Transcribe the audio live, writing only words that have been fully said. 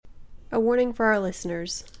A warning for our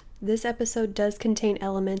listeners. This episode does contain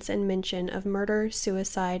elements and mention of murder,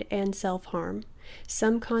 suicide, and self-harm.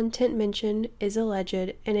 Some content mentioned is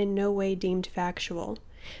alleged and in no way deemed factual.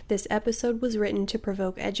 This episode was written to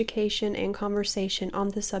provoke education and conversation on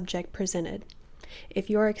the subject presented. If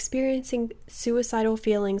you are experiencing suicidal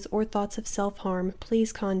feelings or thoughts of self-harm,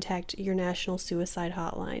 please contact your National Suicide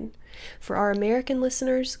Hotline. For our American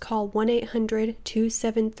listeners, call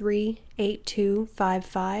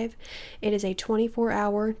 1-800-273-8255. It is a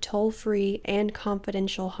 24-hour, toll-free, and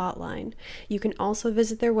confidential hotline. You can also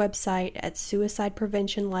visit their website at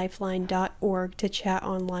suicidepreventionlifeline.org to chat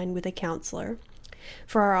online with a counselor.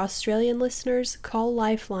 For our Australian listeners, call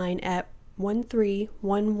Lifeline at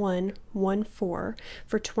 131114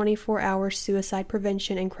 for 24-hour suicide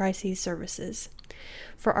prevention and crises services.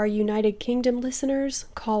 For our United Kingdom listeners,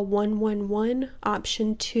 call 111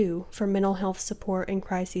 option 2 for mental health support and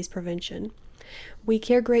crises prevention. We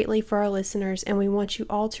care greatly for our listeners, and we want you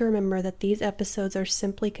all to remember that these episodes are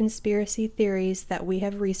simply conspiracy theories that we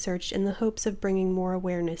have researched in the hopes of bringing more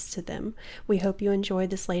awareness to them. We hope you enjoy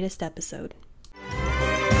this latest episode.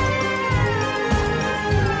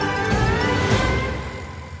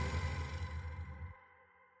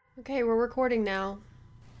 Okay, we're recording now.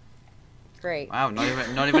 Great. Wow,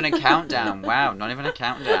 not even a countdown. Wow, not even a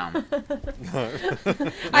countdown. No.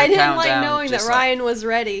 I didn't like knowing that Ryan was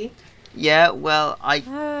ready. Yeah, well,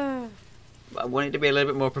 I wanted to be a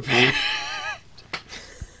little bit more prepared.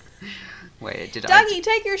 Wait, Dougie,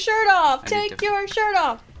 take your shirt off! Take your shirt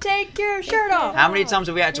off! Take your shirt off! How many times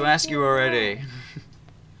have we had to ask you already?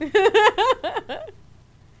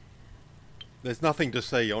 There's nothing to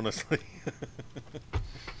say, honestly.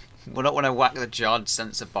 We're not want to whack the jarred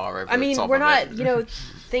sensor bar over the top of it. we're not,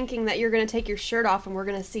 thinking that you're going to take your shirt off and we're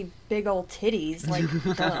going to see big old titties. Like,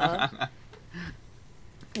 duh.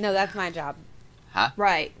 No, that's my job. Huh?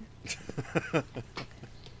 Right.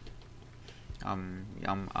 You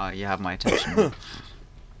have my attention.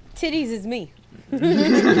 Titties is me.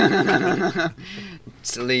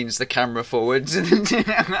 Leans the camera forwards.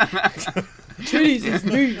 Titties is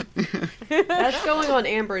me. That's going on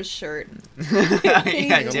Amber's shirt.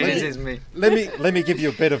 Yeah, titties is me. Let me give you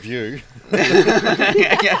a better view.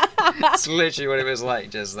 Yeah. It's literally what it was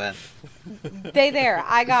like just then. They there.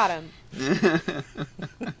 I got him.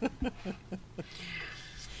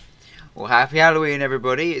 Well, happy Halloween,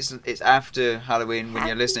 everybody. It's after Halloween when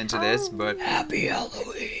you're listening to this, but happy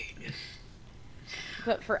Halloween.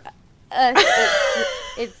 But for us,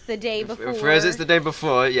 it's the day before. For us, it's the day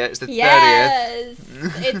before. Yeah, it's the 30th. Yes,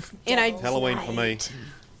 it's Halloween for me.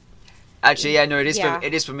 Actually, yeah, no, it is. Yeah.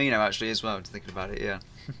 It is for me now, actually, as well. Thinking about it, yeah.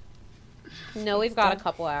 No, we've got a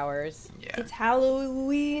couple hours. Yeah. It's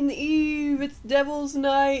Halloween Eve. It's Devil's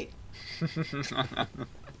Night.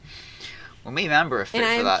 Well, me and Amber are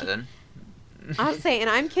fit for that then. I'll say, and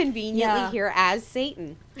I'm conveniently here as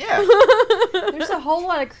Satan. Yeah. There's a whole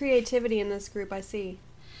lot of creativity in this group, I see.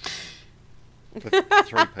 With 3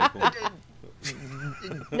 people.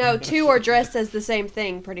 No, 2 are dressed as the same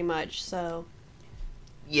thing, pretty much, so.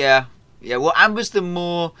 Yeah. Well, Amber's the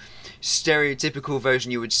more stereotypical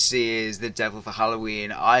version you would see is the devil for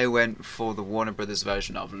Halloween. I went for the Warner Brothers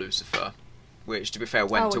version of Lucifer, which, to be fair,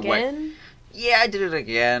 went again? Yeah, I did it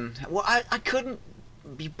again. Well, I couldn't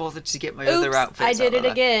be bothered to get my other outfits. I did it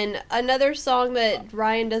again. Another song that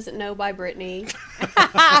Ryan doesn't know by Britney.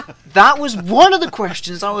 That was one of the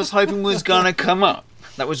questions I was hoping was gonna come up.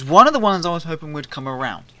 That was one of the ones I was hoping would come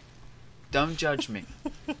around. Don't judge me.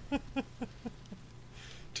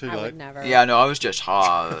 Too I late. would never. Yeah, no, I was just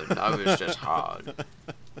hard.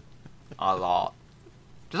 A lot.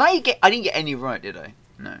 I didn't get any right, did I?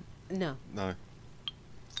 No. No.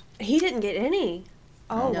 He didn't get any.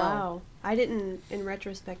 Oh, No. wow. I didn't, in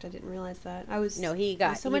retrospect, I didn't realize that. No, he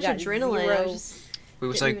got so he much got adrenaline. zero. I was just, We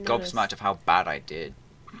were Didn't so even notice. gobsmacked of how bad I did.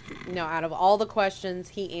 No, out of all the questions,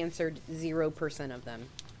 he answered 0% of them.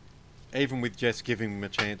 Even with Jess giving him a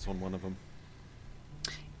chance on one of them.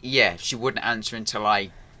 Yeah, she wouldn't answer until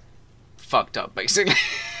I fucked up, basically.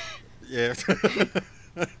 Yeah.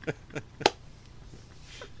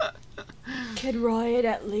 could Ryan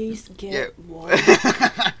at least get one?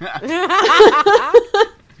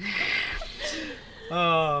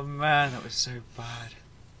 Oh man, that was so bad.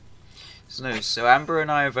 So Amber and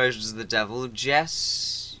I are versions of the devil.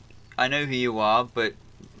 Jess, I know who you are, but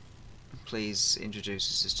please introduce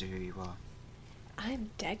us as to who you are.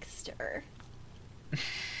 I'm Dexter.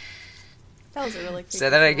 That was a really creepy Say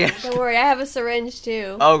that song. again. Don't worry, I have a syringe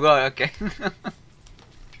too. Oh god, okay.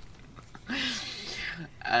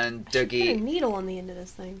 And I should put a Dougie. needle on the end of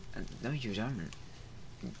this thing. No, you don't.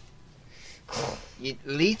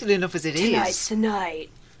 Lethal enough as it Tonight's is. the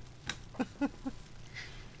night. At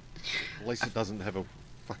least it doesn't have a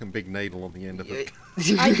fucking big needle on the end of it.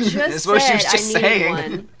 I just That's what she was said just I needed saying.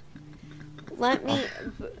 one. Let me.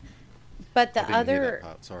 But the I didn't hear that other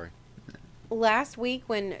part, sorry. last week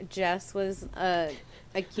when Jess was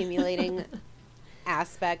accumulating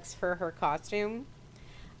aspects for her costume,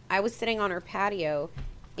 I was sitting on her patio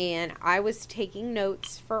and I was taking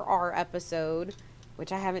notes for our episode,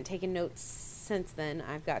 which I haven't taken notes since then.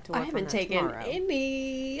 I've got to work I haven't on that taken tomorrow.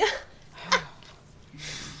 any.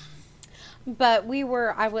 But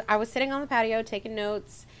I was sitting on the patio taking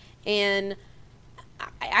notes, and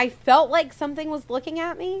I felt like something was looking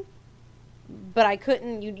at me, but I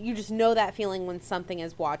couldn't. You just know that feeling when something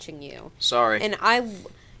is watching you. Sorry. And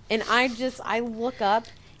I look up,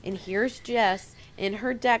 and here's Jess in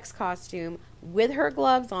her Dex costume with her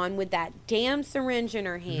gloves on, with that damn syringe in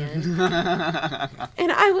her hand.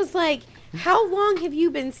 And I was like, "How long have you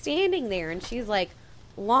been standing there?" And she's like,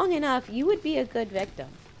 "Long enough. You would be a good victim."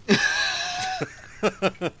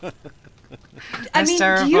 I mean, do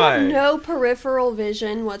you have terrifying. no peripheral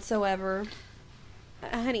vision whatsoever?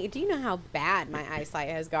 Honey, do you know how bad my eyesight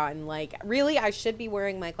has gotten? Like, really, I should be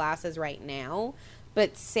wearing my glasses right now,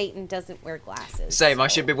 but Satan doesn't wear glasses. Same, I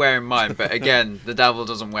so- should be wearing mine, but again, the devil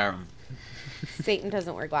doesn't wear them. Satan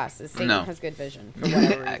doesn't wear glasses. Satan No. has good vision for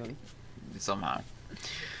whatever reason. Somehow.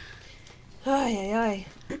 Ay, ay, ay.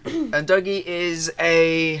 And Dougie is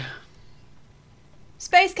a...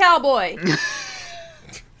 Space cowboy.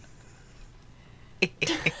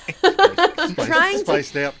 Trying to-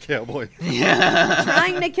 Spaced out cowboy.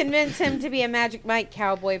 Trying to convince him to be a Magic Mike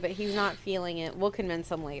cowboy, but he's not feeling it. We'll convince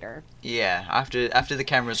him later. Yeah, after the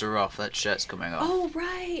cameras are off, that shirt's coming off. Oh,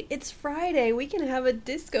 right. It's Friday. We can have a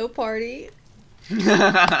disco party. Yay!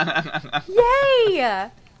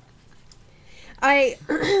 I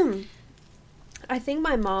I think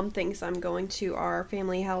my mom thinks I'm going to our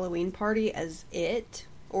family Halloween party as it,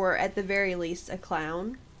 or at the very least a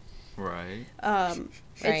clown. Right. Right.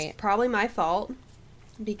 It's probably my fault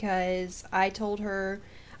because I told her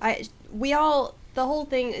the whole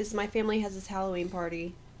thing is my family has this Halloween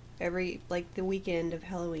party the weekend of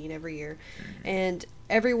Halloween every year, and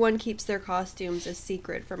everyone keeps their costumes a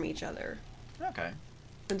secret from each other Okay.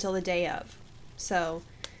 until the day of. So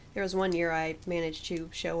there was one year I managed to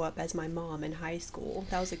show up as my mom in high school.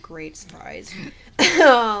 That was a great surprise.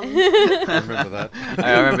 I remember that.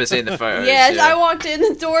 I remember seeing the photos. Yes, yeah. I walked in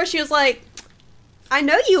the door. She was like, "I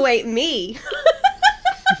know you ain't me."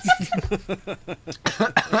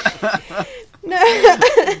 No,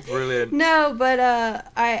 Brilliant. no, but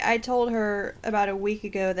I told her about a week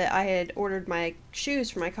ago that I had ordered my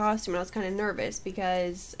shoes for my costume, and I was kind of nervous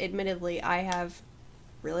because, admittedly, I have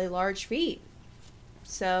really large feet,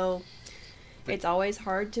 so it's always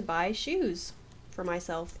hard to buy shoes for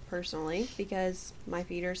myself personally because my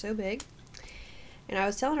feet are so big. And I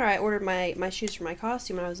was telling her I ordered my shoes for my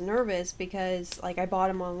costume, and I was nervous because, like, I bought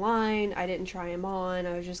them online. I didn't try them on.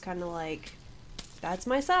 I was just kind of like, that's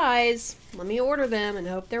my size. Let me order them and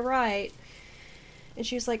hope they're right. And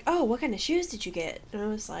she was like, oh, what kind of shoes did you get? And I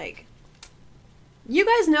was like, you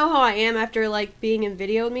guys know how I am after, like, being in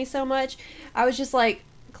video with me so much. I was just like,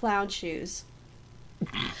 clown shoes.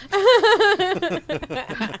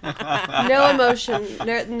 No emotion.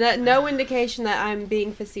 No indication that I'm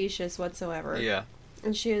being facetious whatsoever. Yeah.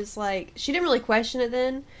 And she was like, she didn't really question it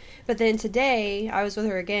then. But then today, I was with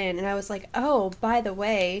her again, and I was like, oh, by the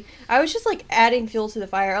way, I was just like adding fuel to the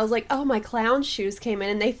fire. I was like, oh, my clown shoes came in,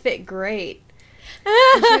 and they fit great.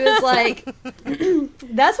 And she was like,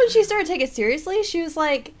 that's when she started taking it seriously. She was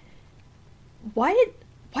like, why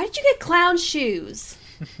did you get clown shoes?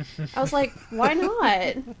 I was like, why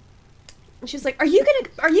not? And she was like, are you gonna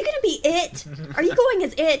be it? Are you going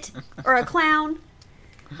as it or a clown?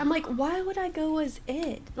 I'm like, why would I go as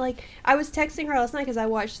it? Like, I was texting her last night because I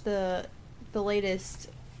watched the latest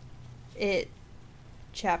It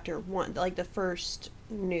chapter 1, like the first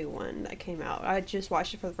new one that came out. I just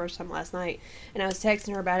watched it for the first time last night, and I was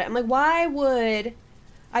texting her about it. I'm like, why would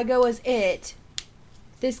I go as it?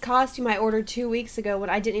 This costume I ordered 2 weeks ago when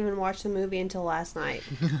I didn't even watch the movie until last night.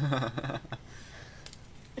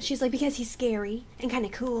 She's like, because he's scary and kind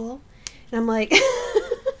of cool. And I'm like...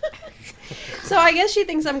 So I guess she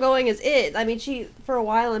thinks I'm going as it. I mean, for a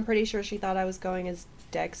while, I'm pretty sure she thought I was going as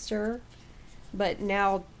Dexter. But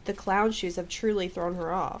now the clown shoes have truly thrown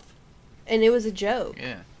her off. And it was a joke.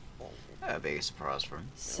 Yeah. That'd be a surprise for him.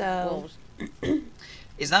 So...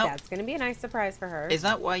 Is that That's going to be a nice surprise for her. is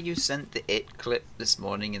that why you sent the It clip this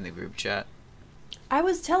morning in the group chat? I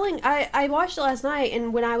watched it last night,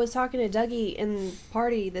 and when I was talking to Dougie in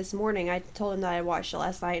party this morning, I told him that I watched it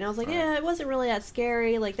last night, and I was like, Right. yeah, it wasn't really that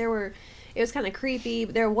scary. Like, there were, it was kind of creepy.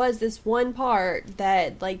 But there was this one part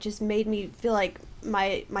that like just made me feel like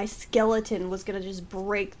my skeleton was gonna just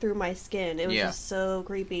break through my skin. It was just so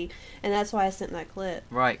creepy, and that's why I sent that clip.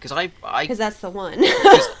 Right, because because that's the one.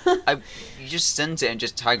 You just sent it and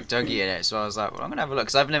just tagged Dougie in it, so I was like, well, I'm gonna have a look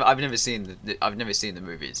because I've never seen the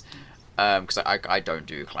movies, because I don't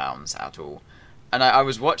do clowns at all, and I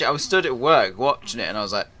was stood at work watching it, and I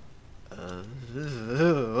was like,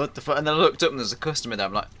 what the fuck? And then I looked up and there's a customer there.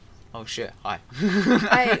 I'm like, oh shit, hi.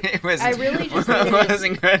 I really just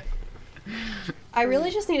needed, I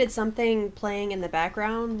really just needed something playing in the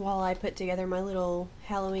background while I put together my little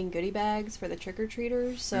Halloween goodie bags for the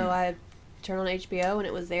trick-or-treaters. So I turned on HBO and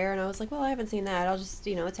it was there, and I was like, well, I haven't seen that. I'll just,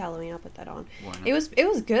 it's Halloween, I'll put that on. It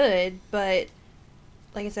was good, but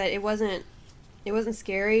like I said, it wasn't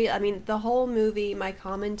scary. I mean, the whole movie, my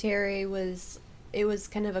commentary was, it was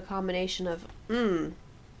kind of a combination of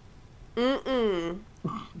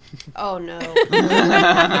oh no.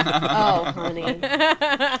 Oh honey.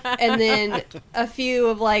 And then a few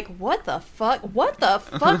of like, what the fuck is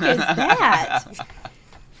that?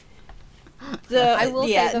 I will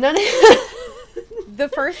say the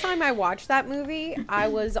first time I watched that movie, I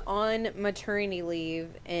was on maternity leave,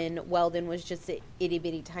 and Weldon was just an itty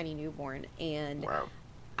bitty tiny newborn, and wow.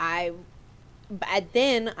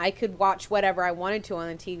 Then I could watch whatever I wanted to on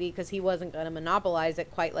the TV because he wasn't going to monopolize it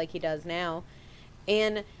quite like he does now.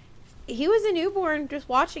 And he was a newborn just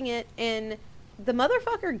watching it, and the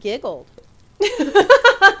motherfucker giggled.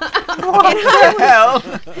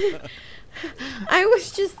 I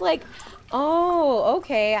was just like, oh,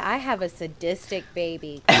 okay, I have a sadistic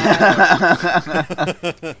baby.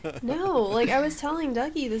 No, like I was telling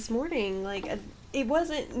Dougie this morning, like it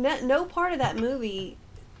wasn't, no part of that movie,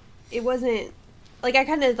 it wasn't, like I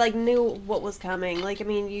kind of like knew what was coming. Like, I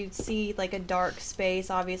mean, you see like a dark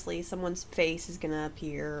space, obviously someone's face is going to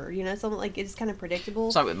appear, or, something like it's kind of predictable.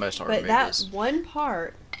 It's like with most horror movies. But that one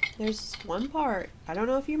part, there's one part, I don't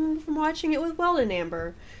know if you remember from watching it with Weldon,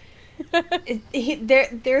 Amber.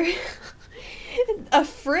 There a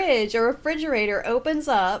fridge or refrigerator opens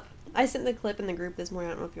up. I sent the clip in the group this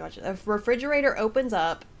morning. I don't know if you watched it. A refrigerator opens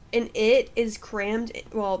up, and it is crammed.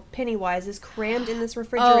 Well, Pennywise is crammed in this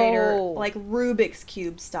refrigerator, like Rubik's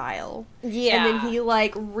Cube style. Yeah. And then he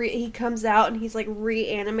like he comes out and he's like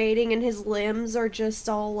reanimating, and his limbs are just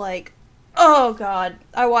all like, oh god.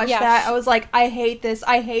 I watched that. I was like, I hate this.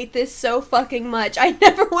 I hate this so fucking much. I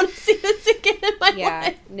never want to see this again in my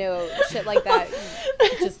life. No, shit like that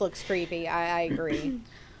just looks creepy. I agree.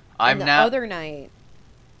 Other night.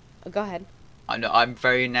 Go ahead. I'm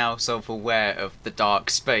very now self-aware of the dark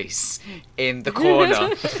space in the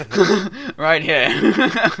corner. Right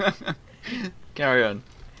here. Carry on.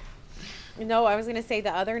 No, I was going to say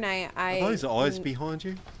the other night Are those eyes behind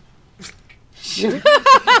you? You say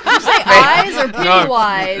eyes or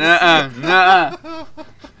Pennywise? Nuh-uh.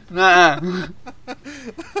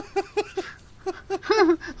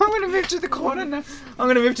 I'm going to move to the corner now.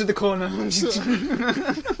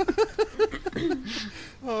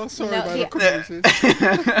 Oh, sorry, No, mate, I couldn't resist.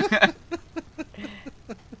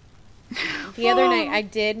 The other night, I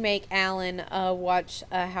did make Alan watch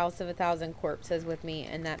A House of a Thousand Corpses with me,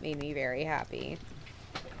 and that made me very happy.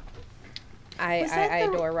 I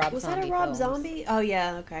adore Rob Zombie. Was that a Rob Zombie? Oh,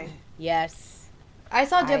 yeah, okay. Yes. I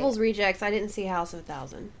saw Devil's Rejects. I didn't see House of a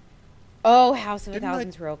Thousand. Oh, House of a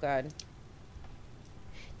Thousand's real good.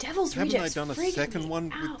 Devil's Haven't Rejects. they done a second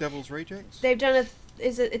one with Devil's Rejects? They've done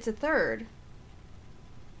it's a third.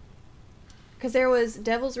 Because there was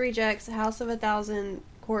Devil's Rejects, House of a Thousand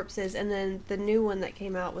Corpses, and then the new one that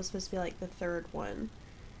came out was supposed to be like the third one.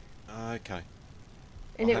 Okay.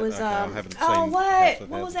 And it was I haven't oh seen what? House of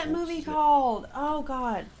What was that Thousand movie Corpses yet. called? Oh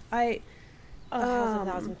god. House of a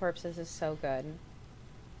Thousand Corpses is so good.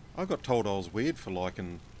 I got told I was weird for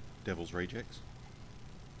liking Devil's Rejects.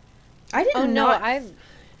 I didn't know. I've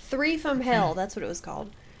Three from Hell, that's what it was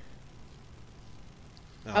called.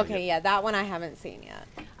 Oh, okay, yeah, that one I haven't seen yet.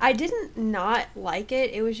 I didn't not like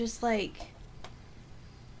it. It was just like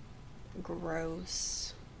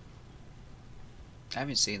gross. I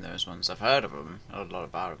haven't seen those ones. I've heard of them. I know a lot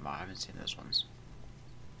about them, but I haven't seen those ones.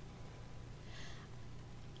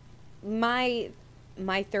 My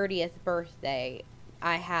 30th birthday,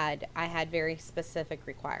 I had very specific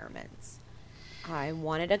requirements. I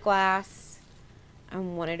wanted a glass. I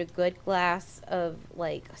wanted a good glass of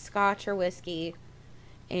like scotch or whiskey,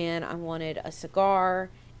 and I wanted a cigar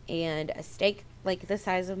and a steak like the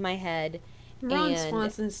size of my head. Ron and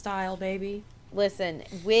Swanson style, baby. listen,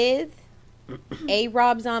 with a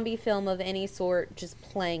Rob Zombie film of any sort just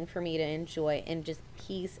playing for me to enjoy, and just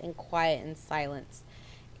peace and quiet and silence,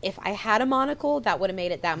 if I had a monocle, that would have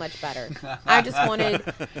made it that much better. I just wanted...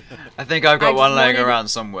 I think I've got one laying around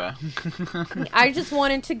somewhere. I just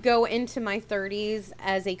wanted to go into my 30s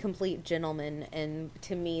as a complete gentleman, and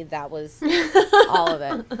to me, that was all of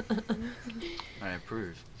it. I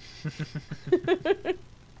approve.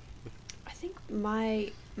 I think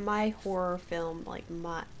my horror film, like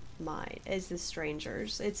mine, is The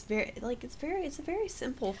Strangers. It's a very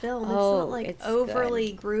simple film. It's Oh, not like it's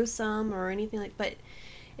overly gruesome or anything like, but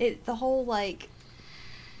the whole like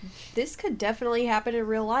this could definitely happen in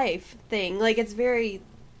real life thing. Like it's very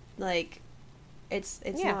like it's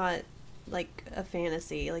Yeah. not like a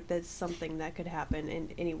fantasy. Like that's something that could happen in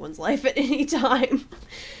anyone's life at any time.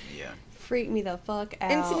 Yeah. Freak me the fuck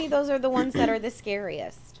out. And to me, those are the ones that are the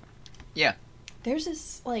scariest. Yeah. There's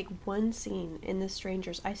this, like, one scene in The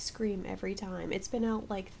Strangers. I scream every time. It's been out,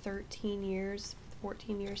 like, 13 years,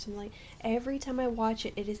 14 years, something like. Every time I watch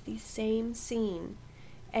it, it is the same scene.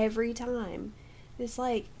 Every time. It's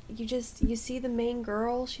like, you see the main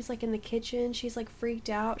girl. She's, like, in the kitchen. She's, like, freaked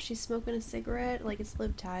out. She's smoking a cigarette. Like, it's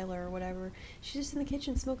Liv Tyler or whatever. She's just in the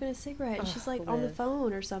kitchen smoking a cigarette. And she's, like, on the Liv.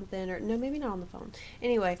 phone or something. Or, no, maybe not on the phone.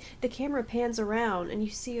 Anyway, the camera pans around, and you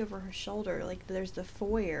see over her shoulder, like, there's the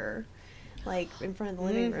foyer, like, in front of the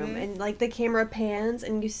living room, and, like, the camera pans,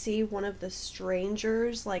 and you see one of the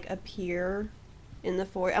strangers, like, appear in the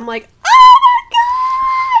foyer. I'm like, oh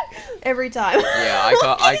my god! Every time. Yeah, I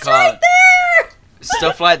can't. He's right there!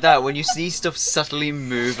 Stuff like that, when you see stuff subtly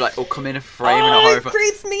move, like, or come in a frame in a Oh, horror it film,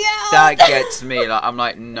 creeps me out! that gets me. Like, I'm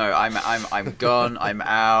like, no, I'm gone. I'm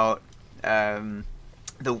out. The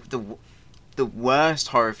worst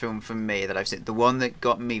horror film for me that I've seen, the one that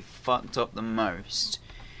got me fucked up the most,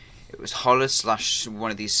 it was horror /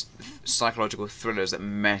 one of these psychological thrillers that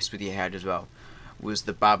mess with your head as well, was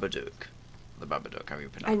The Babadook. The Babadook, how you I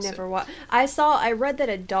pronounce it. never watched. I read that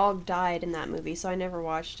a dog died in that movie, so I never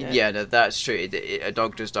watched it. Yeah, that's true. A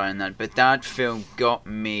dog does die in that. But that film got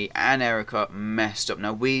me and Erica messed up.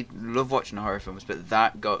 Now, we love watching horror films, but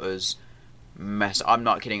that got us messed up. I'm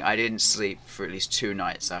not kidding. I didn't sleep for at least 2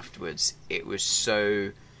 nights afterwards. It was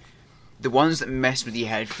so... The ones that mess with your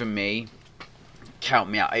head, for me,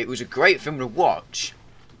 count me out. It was a great film to watch.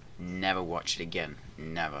 Never watch it again.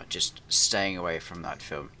 Never. Just staying away from that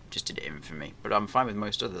film. Just did it in for me. But I'm fine with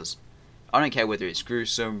most others. I don't care whether it's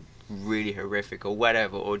gruesome, really horrific, or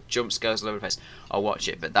whatever, or jump scares all over the place. I'll watch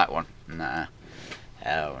it, but that one, nah.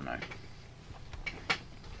 Hell no.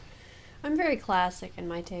 I'm very classic in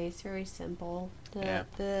my taste, very simple.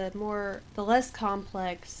 The less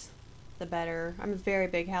complex, the better. I'm a very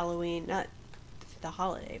big Halloween, not the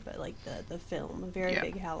holiday, but like the film. A very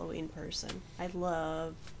big Halloween person. I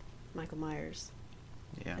love Michael Myers.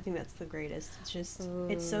 Yeah. I think that's the greatest. It's just,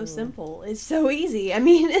 it's so simple. It's so easy. I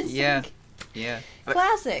mean, it's like But,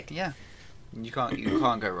 classic. yeah. You can't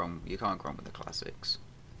go wrong. You can't go wrong with the classics.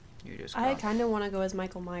 You just I can't. kind of want to go as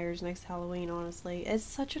Michael Myers next Halloween, honestly. It's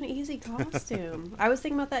such an easy costume. I was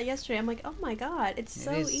thinking about that yesterday. I'm like, oh my god, it's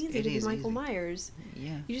so easy to be Michael Myers.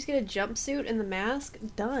 Yeah. You just get a jumpsuit and the mask,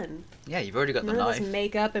 done. Yeah, you've already got None the of knife. this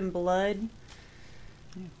makeup and blood.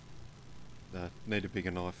 Need a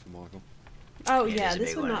bigger knife for Michael. Oh Yeah, yeah, it's a this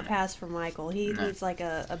big would one, not isn't it? pass for Michael. He No. needs like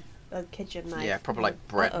a kitchen knife. Yeah, proper like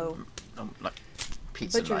bread, Uh-oh. like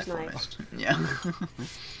pizza Butcher's knife, knife. almost. Yeah. Did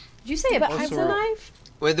you say a But pizza also- knife?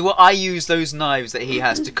 Well, I use those knives that he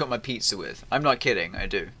has to cut my pizza with. I'm not kidding. I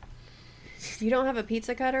do. You don't have a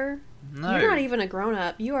pizza cutter? No. You're not even a grown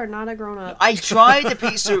up. You are not a grown up. I tried the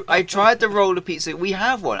pizza. I tried the roller pizza. We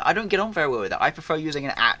have one. I don't get on very well with it. I prefer using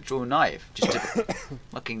an actual knife just to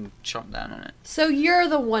fucking chomp down on it. So you're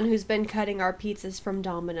the one who's been cutting our pizzas from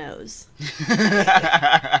Domino's.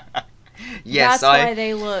 Yes, That's why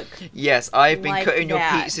they look. Yes, I've been like cutting your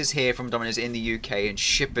that. pizzas here from Domino's in the UK and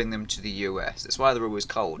shipping them to the US. That's why they're always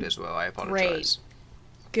cold as well. I apologise.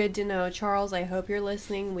 Good to know. Charles, I hope you're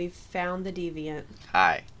listening. We've found the deviant.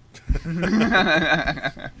 Hi.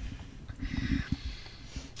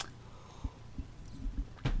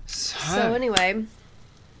 So anyway,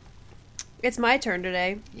 it's my turn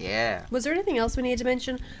today. Yeah. Was there anything else we needed to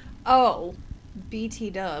mention? Oh,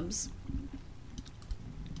 BT dubs.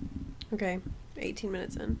 Okay, 18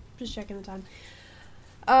 minutes in. Just checking the time.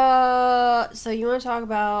 So you want to talk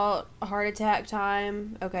about a heart attack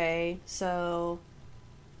time? Okay, so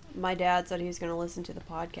my dad said he was going to listen to the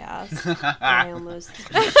podcast. I almost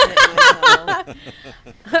shit myself.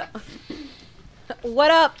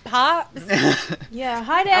 What up, Pops? Yeah,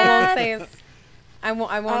 hi I Dad. won't say his. I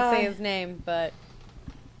won't say his name, but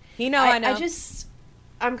I know.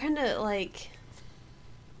 I'm kind of like,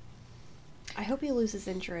 I hope he loses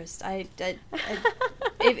interest.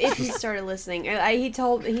 If he started listening, I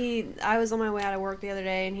was on my way out of work the other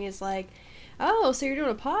day, and he's like, "Oh, so you're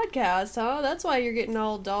doing a podcast, huh? That's why you're getting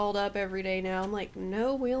all dolled up every day now." I'm like,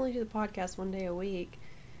 "No, we only do the podcast one day a week."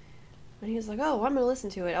 And he was like, "Oh, I'm gonna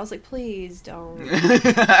listen to it." I was like, "Please don't." Don't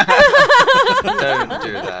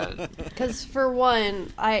do that. Because for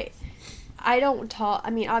one, I don't talk. I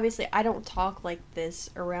mean, obviously, I don't talk like this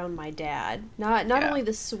around my dad. Not Yeah. only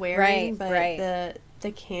the swearing, Right, but right.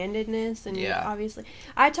 the candidness, and Yeah. obviously,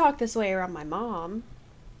 I talk this way around my mom.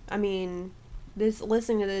 I mean,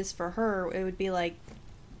 listening to this for her, it would be like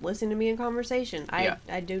listening to me in conversation. Yeah.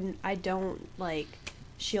 I don't like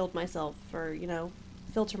shield myself or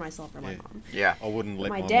filter myself for my Yeah. mom. Yeah. I wouldn't let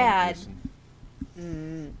My my dad- mum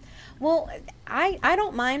listen. Well, I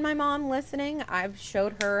don't mind my mom listening. I've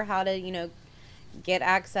showed her how to, get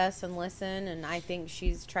access and listen, and I think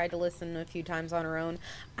she's tried to listen a few times on her own.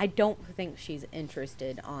 I don't think she's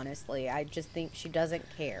interested, honestly. I just think she doesn't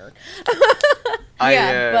care.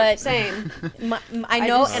 But Same. I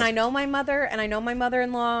know, just- and I know my mother, and I know my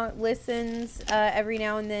mother-in-law listens every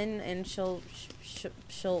now and then, and she'll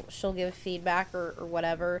give feedback or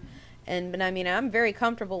whatever. But I mean, I'm very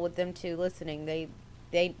comfortable with them too listening. They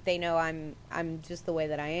know I'm just the way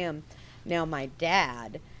that I am. Now my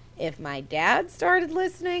dad, if my dad started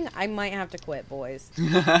listening, I might have to quit, boys.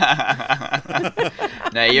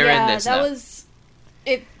 No, you're in this that now. was.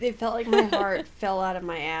 It felt like my heart fell out of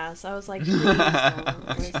my ass. I was like, please don't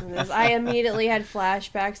listen to this. I immediately had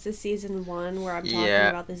flashbacks to season 1 where I'm talking Yeah.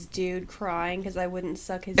 about this dude crying because I wouldn't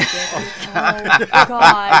suck his dick. I'm like, oh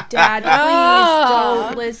God, Dad, please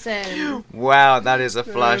don't listen. Wow, that is a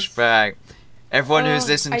flashback. Everyone who's Oh,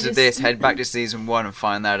 listened I to just- this, head back to season 1 and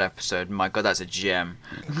find that episode. My God, that's a gem.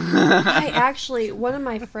 One of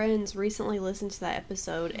my friends recently listened to that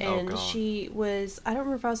episode, and God. she was, I don't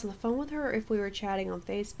remember if I was on the phone with her or if we were chatting on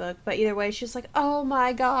Facebook, but either way, she's like, oh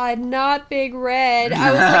my God, not Big Red.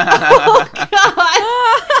 I was like, oh God.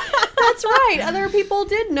 That's right. Other people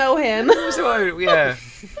did know him. So, yeah.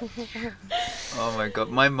 Oh my God,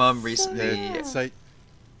 my mum recently. Yeah. Say,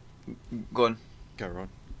 Go on. go Ron.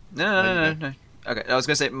 No. Okay, I was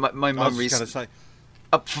gonna say my I mum was just recently. going to say,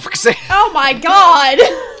 Oh, for fuck's sake. Oh my God.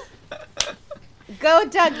 Go,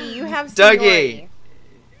 Dougie. You have Dougie. seniority.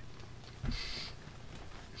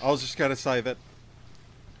 I was just going to say that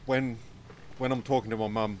when I'm talking to my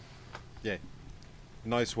mum, yeah,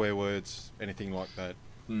 no swear words, anything like that.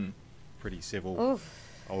 Pretty civil. Oof.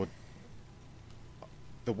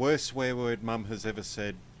 The worst swear word Mum has ever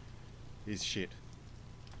said is shit.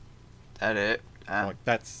 That it. Like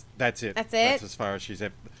that's it. That's it? That's as far as she's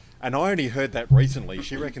ever. And I only heard that recently.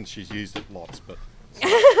 She reckons she's used it lots, but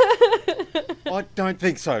I don't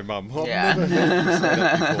think so, Mum. I've Yeah. never heard you say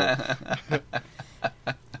that before.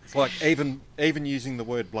 It's like even using the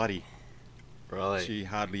word bloody, Right. she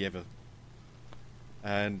hardly ever.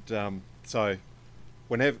 And so,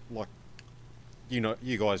 whenever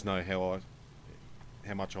you guys know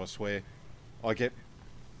how much I swear. I get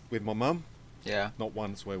with my mum. Yeah. Not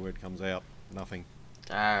one swear word comes out. Nothing.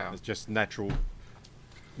 Damn. It's just natural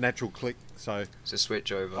click. So It's a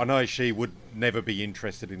switch over. I know she would never be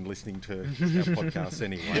interested in listening to our podcast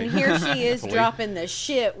anyway. And here she is Hopefully. dropping the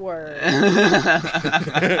shit word.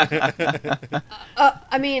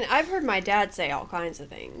 I mean, I've heard my dad say all kinds of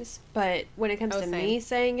things, but when it comes Oh, to same. me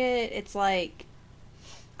saying it, it's like,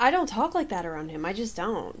 I don't talk like that around him. I just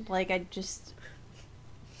don't. Like, I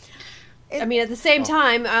mean, at the same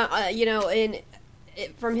time,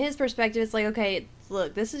 from his perspective, it's like, okay,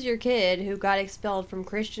 look, this is your kid who got expelled from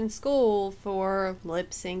Christian school for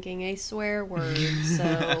lip syncing a swear word,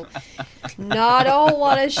 so not a whole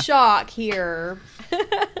lot of shock here.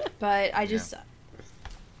 But I just,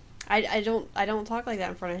 I don't talk like that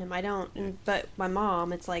in front of him. I don't. But my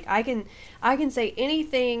mom, it's like I can say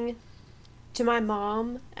anything to my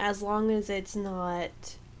mom as long as it's not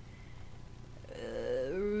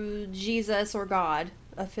Jesus or God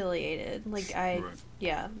affiliated. Like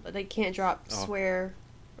but I can't drop swear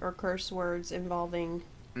or curse words involving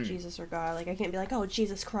Jesus or God. Like I can't be like, oh,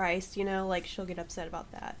 Jesus Christ, like she'll get upset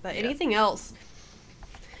about that. But anything else,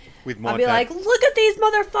 With my I'll be dad, like, look at these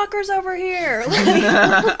motherfuckers over here.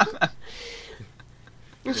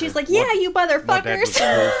 And she's like, yeah, you my dad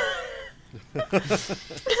motherfuckers. was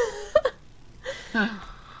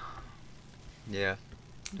Yeah.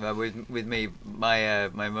 Well, with me, my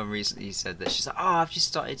mum recently said that she's like, oh, I've just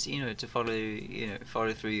started, to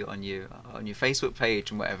follow through on your Facebook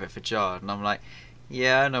page and whatever for Jard, and I'm like,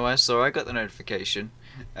 yeah, no, I got the notification.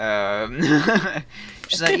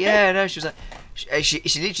 She's like, yeah, no, she was like, she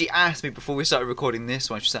literally asked me before we started recording this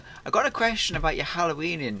one. She said, "I got a question about your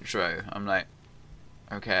Halloween intro." I'm like,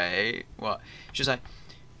 "Okay, what?" She was like,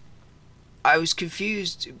 "I was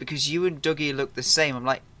confused because you and Dougie look the same." I'm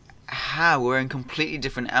like, "How? We're in completely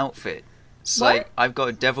different outfits." What? Like, I've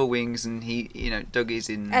got devil wings and he, Dougie's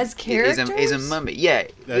in As is a characters? mummy. Yeah,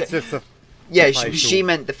 That's just the yeah. the She facial-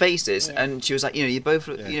 meant the faces, Yeah. and she was like, you both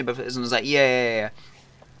look, Yeah. both. And I was like, yeah.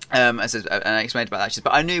 I said, and I explained about that. She said,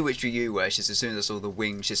 but I knew which you were. She said, as soon as I saw the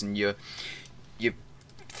wings, she said, and your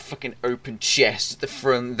fucking open chest at the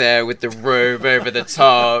front there with the robe over the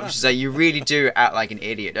top. She's like, you really do act like an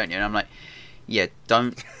idiot, don't you? And I'm like, yeah,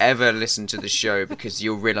 don't ever listen to the show because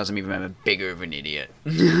you'll realise I'm even bigger of an idiot.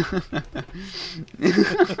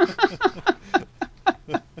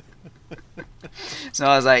 So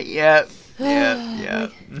I was like, yeah.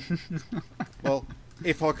 Well,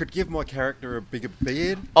 if I could give my character a bigger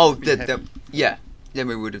beard. Oh, I'd be happy. yeah. Then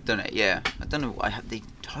we would have done it. Yeah, I don't know. I hope they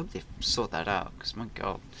sort that out. Because my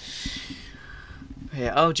God.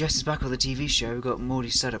 Yeah. Oh, Jess is back on the TV show. We've got Morty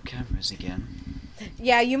set up cameras again.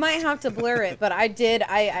 Yeah, you might have to blur it, but I did.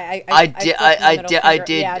 I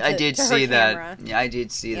did see that. Yeah, I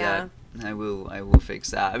did see Yeah. that. I will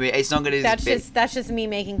fix that. I mean, it's not gonna. That's just me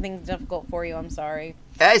making things difficult for you. I'm sorry.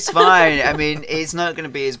 It's fine. I mean, it's not gonna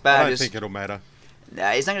be as I bad don't as. think it'll matter.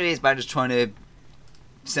 Nah, it's not gonna be as bad as trying to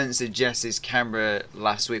censor Jess's camera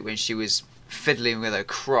last week when she was fiddling with her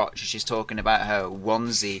crotch. She's talking about her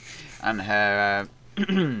onesie and her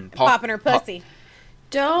Popping her pussy.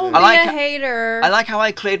 Don't I be like a it. hater. I like how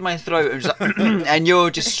I cleared my throat and, just like, and you're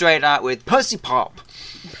just straight out with pussy pop.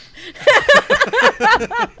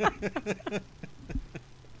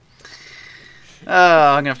 Oh,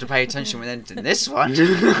 I'm gonna have to pay attention when ending this one. I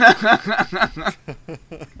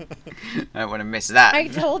don't want to miss that. I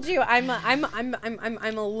told you I'm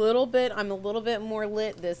a little bit more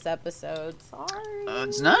lit this episode. Sorry.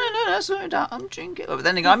 No, that's right. I'm drinking. But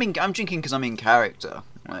then again, I'm drinking because I'm in character.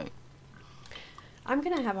 Like, I'm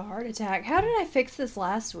gonna have a heart attack. How did I fix this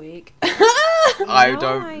last week? I No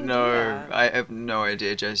don't know. idea. I have no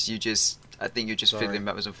idea, Jess. I think you're just Sorry. fiddling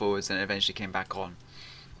backwards and forwards, and it eventually came back on.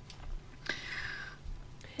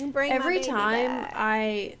 Bring my every baby time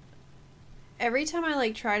back. every time I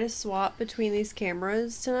like try to swap between these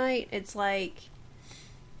cameras tonight, it's like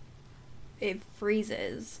it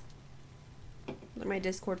freezes. My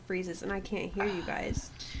Discord freezes and I can't hear you guys.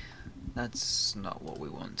 That's not what we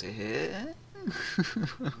want to hear.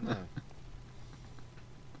 No.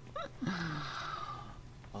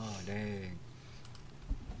 Oh dang.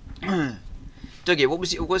 Dougie,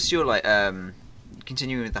 what's your like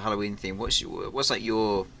continuing with the Halloween theme? What's like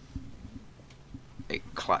your like,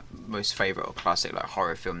 most favorite or classic like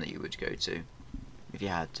horror film that you would go to if you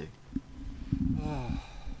had to?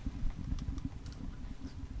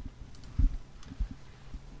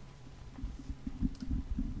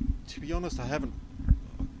 To be honest, I can't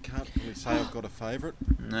really say I've got a favourite.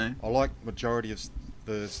 No. I like majority of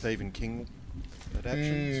the Stephen King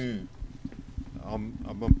adaptations. I'm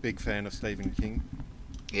a big fan of Stephen King.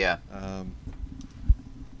 Yeah. I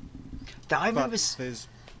remember. But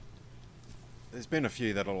there's been a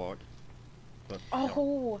few that I like, but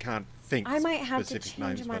Oh, I can't think. I might have to specific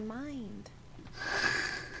change names, my but mind.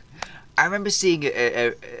 I remember seeing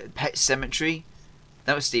a Pet Cemetery.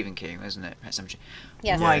 That was Stephen King, wasn't it? Pet Cemetery.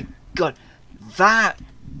 Yes. My Yeah. God, that.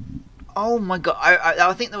 Oh my God,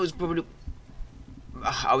 I think that was probably.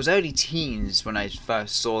 I was early teens when I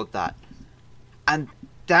first saw that, and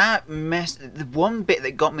that the one bit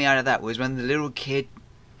that got me out of that was when the little kid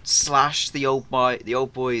slashed the old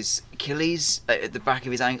boy's Achilles at the back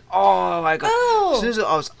of his ankle. Oh my God! Oh! As soon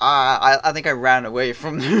as I think I ran away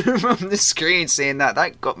from from the screen seeing that.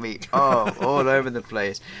 That got me all over the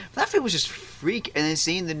place. That film was just freak. And then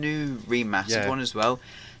seeing the new remastered one as well.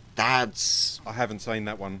 That's I haven't seen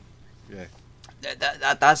that one. Yeah.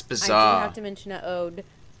 that's I bizarre. do have to mention an ode.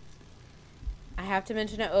 I have to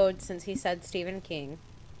mention an ode since he said Stephen King.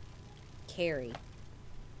 Carrie.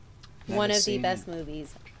 Never One of the seen best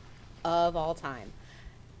movies of all time.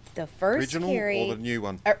 The first Original Carrie or the new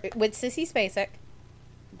one? with Sissy Spacek.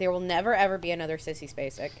 There will never ever be another Sissy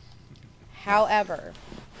Spacek. However,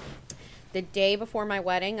 the day before my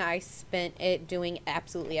wedding, I spent it doing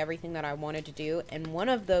absolutely everything that I wanted to do, and one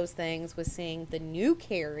of those things was seeing the new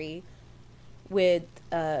Carrie with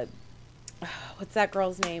what's that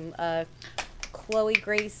girl's name? Chloe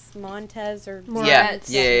Grace Montez or Yeah, Moretz.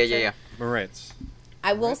 yeah. Moretz.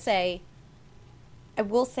 I will say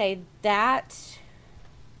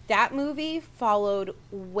that movie followed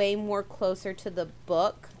way more closer to the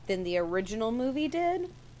book than the original movie did,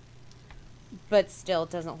 but still it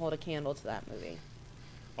doesn't hold a candle to that movie.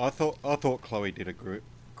 thought Chloe did a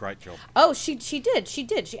great job. Oh, she did.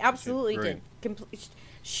 She absolutely did. Brilliant.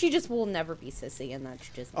 She just will never be sissy, and that's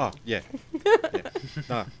just. Oh yeah.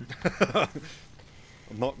 No.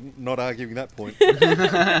 I'm not arguing that point.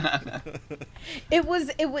 It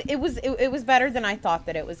was better than I thought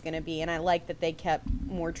that it was going to be, and I like that they kept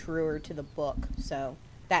more truer to the book. So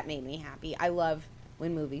that made me happy. I love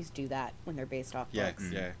when movies do that when they're based off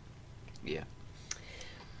books. Yeah.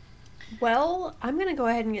 Well, I'm gonna go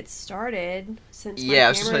ahead and get started since Yeah, I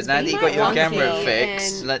was just camera's now that being you got your wonky, camera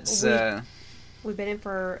fixed, and let's. We've been in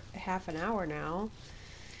for half an hour now.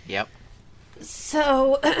 Yep.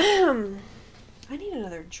 So, I need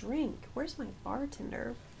another drink. Where's my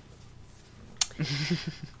bartender?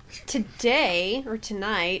 Today, or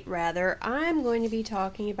tonight, rather, I'm going to be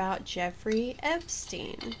talking about Jeffrey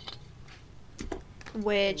Epstein.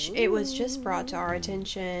 Which it was just brought to our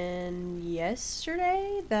attention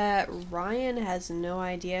yesterday that Ryan has no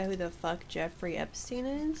idea who the fuck Jeffrey Epstein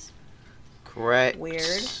is. Correct.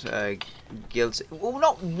 Weird. Guilty. Well,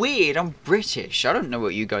 not weird. I'm British. I don't know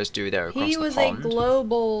what you guys do there across He the was pond. a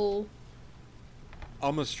global...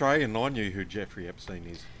 I'm Australian and I knew who Jeffrey Epstein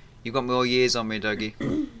is. You got more years on me, Dougie.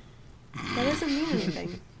 That doesn't mean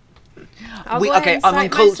anything. Okay, I'm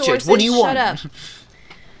uncultured. What do you want? Shut up.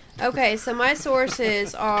 Okay, so my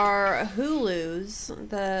sources are Hulu's.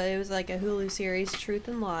 It was like a Hulu series, Truth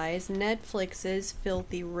and Lies, Netflix's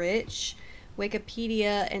Filthy Rich,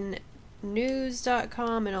 Wikipedia, and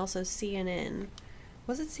News.com, and also CNN.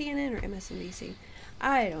 Was it CNN or MSNBC?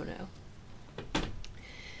 I don't know.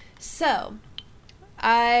 So,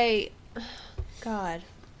 God.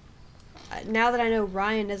 Now that I know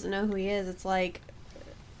Ryan doesn't know who he is, it's like...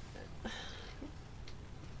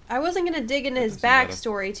 I wasn't going to dig into his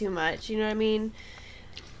backstory too much, you know what I mean?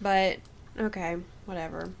 But, okay,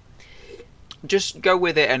 whatever. Just go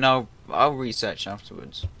with it and I'll research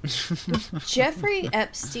afterwards. Jeffrey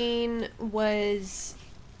Epstein was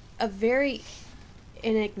a very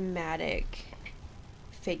enigmatic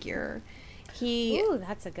figure. Ooh,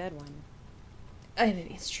 that's a good one. I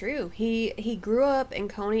mean, it's true. He grew up in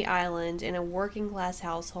Coney Island in a working class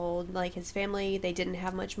household. Like, his family, they didn't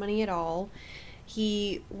have much money at all.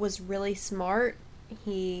 He was really smart.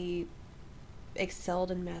 He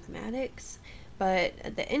excelled in mathematics.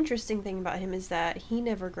 But the interesting thing about him is that he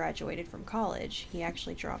never graduated from college. He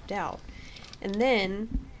actually dropped out. And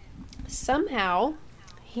then, somehow,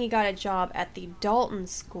 he got a job at the Dalton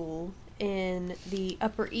School in the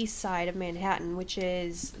Upper East Side of Manhattan, which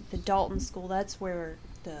is the Dalton School. That's where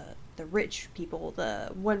the rich people,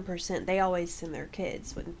 the 1%, they always send their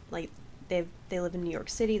kids when, like, they live in New York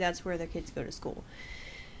City. That's where their kids go to school.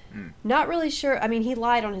 Not really sure. I mean, he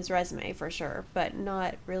lied on his resume for sure, but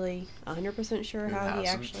not really 100% sure how he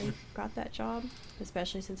actually got that job,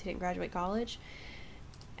 especially since he didn't graduate college.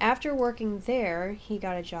 After working there, he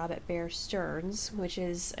got a job at Bear Stearns, which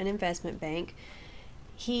is an investment bank.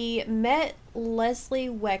 He met Leslie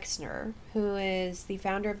Wexner, who is the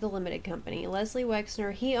founder of the Limited Company. Leslie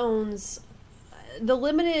Wexner, he owns... The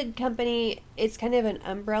Limited Company, it's kind of an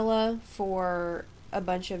umbrella for a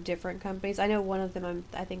bunch of different companies. I know one of them,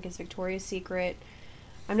 I think, is Victoria's Secret.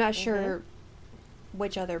 I'm not sure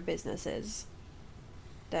which other businesses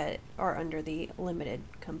that are under the Limited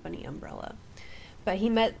Company umbrella. But he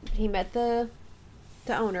met the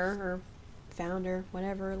owner, or founder,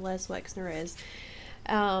 whatever Les Wexner is.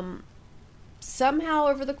 Somehow,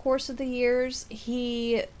 over the course of the years,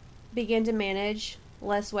 he began to manage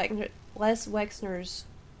Les Wexner's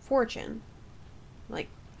fortune. Like,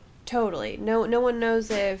 totally. No one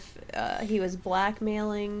knows if he was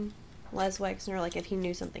blackmailing Les Wexner, like if he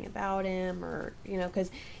knew something about him, or, you know,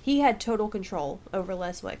 because he had total control over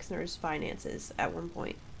Les Wexner's finances at one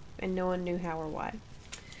point, and no one knew how or why.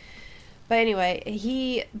 But anyway,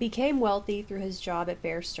 he became wealthy through his job at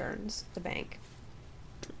Bear Stearns, the bank.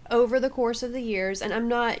 Over the course of the years, and I'm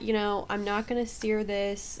not going to steer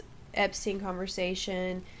this Epstein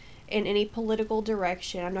conversation in any political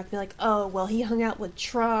direction. I'm not gonna be like, oh, well, he hung out with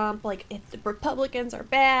Trump, like, if the Republicans are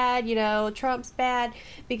bad, you know, Trump's bad,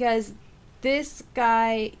 because this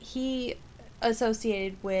guy, he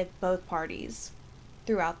associated with both parties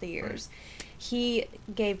throughout the years. Right. He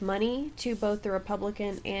gave money to both the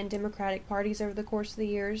Republican and Democratic parties over the course of the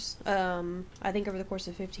years. I think over the course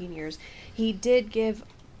of 15 years. He did give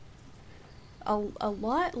a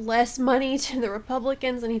lot less money to the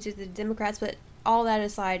Republicans than he did to the Democrats, but all that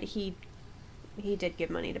aside, he did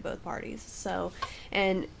give money to both parties. So,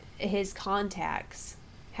 and his contacts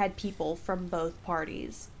had people from both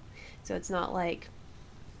parties. So it's not like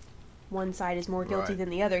one side is more guilty than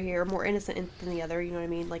the other here, more innocent than the other, you know what I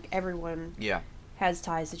mean? Like, everyone has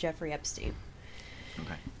ties to Jeffrey Epstein.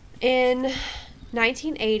 Okay. In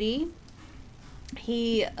 1980,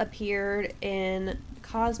 he appeared in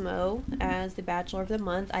Cosmo as the Bachelor of the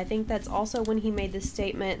Month. I think that's also when he made the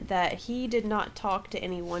statement that he did not talk to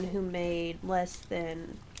anyone who made less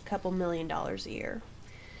than a couple $1 million a year.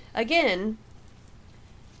 Again,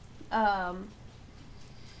 not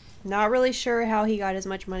really sure how he got as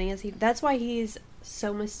much money as he... That's why he's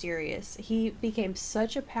so mysterious. He became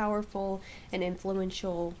such a powerful and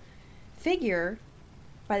influential figure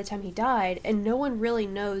by the time he died, and no one really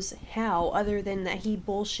knows how, other than that he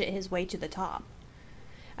bullshit his way to the top.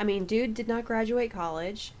 I mean, dude did not graduate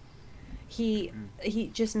college. He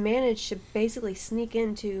just managed to basically sneak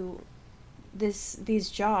into these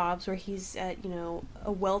jobs where he's at,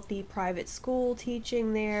 a wealthy private school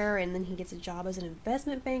teaching there, and then he gets a job as an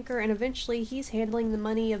investment banker, and eventually he's handling the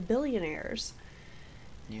money of billionaires.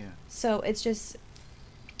 Yeah. So it's just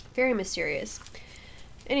very mysterious.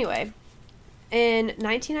 Anyway, in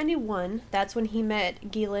 1991, that's when he met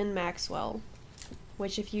Ghislaine Maxwell,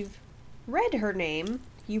 which, if you've read her name,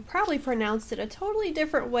 you probably pronounced it a totally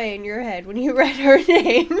different way in your head when you read her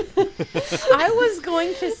name. I was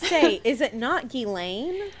going to say, is it not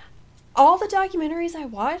Ghislaine? All the documentaries I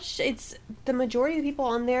watched, it's the majority of the people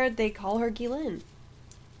on there, they call her Ghislaine.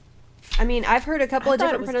 I mean, I've heard a couple I of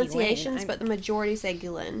thought it different was pronunciations, Ghislaine. but the majority say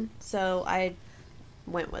Ghislaine, so I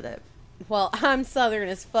went with it. Well, I'm Southern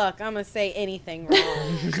as fuck. I'm going to say anything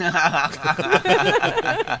wrong.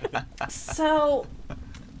 So,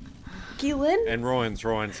 Ghislaine, And Ryan,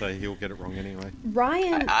 so he'll get it wrong anyway.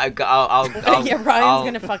 Ryan, I'll yeah, Ryan's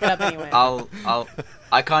going to fuck it up anyway.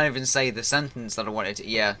 I can't even say the sentence that I wanted to.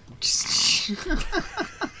 Yeah.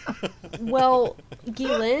 well,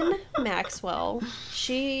 Ghislaine Maxwell,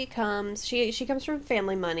 she comes from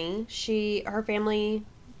family money. Her family,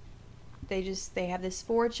 they have this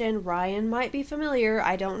fortune. Ryan might be familiar.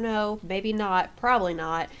 I don't know. Maybe not. Probably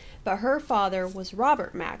not. But her father was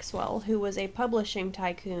Robert Maxwell, who was a publishing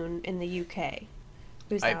tycoon in the UK.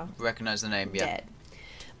 Who's I now recognize the name. Yeah. dead.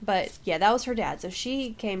 But yeah, that was her dad. So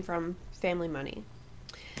she came from family money.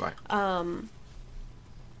 Right.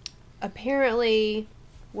 Apparently,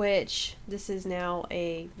 which this is now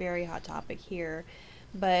a very hot topic here,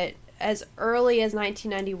 but as early as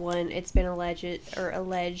 1991, it's been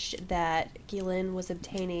alleged that Ghislaine was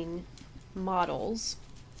obtaining models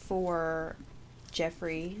for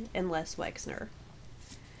Jeffrey and Les Wexner.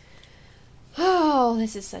 Oh,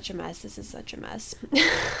 this is such a mess.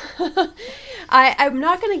 I'm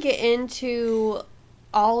not going to get into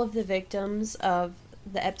all of the victims of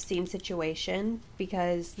the Epstein situation,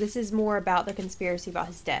 because this is more about the conspiracy about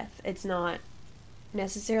his death. It's not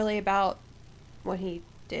necessarily about what he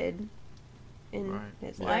did in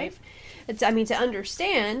his life. It's, to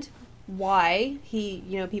understand why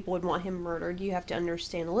people would want him murdered, you have to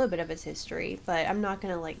understand a little bit of his history, but I'm not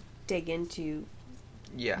going to dig into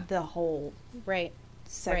the whole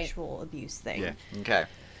sexual abuse thing. Yeah. Okay.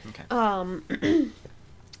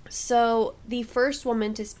 So the first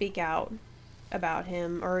woman to speak out about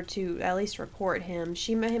him, or to at least report him,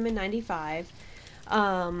 she met him in 95.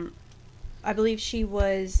 I believe she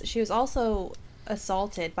was also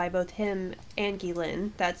assaulted by both him and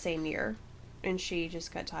Ghislaine that same year, and she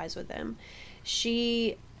just cut ties with them.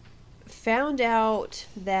 She found out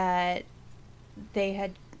that they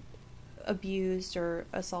had abused or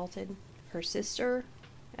assaulted her sister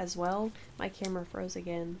as well. My camera froze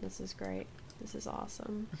again. This is great. This is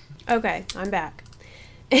awesome. Okay, I'm back.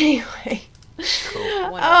 Anyway.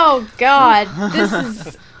 Cool. Oh God, this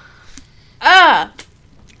is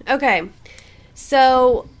okay.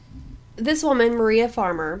 So this woman, Maria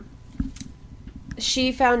Farmer,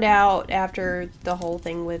 she found out after the whole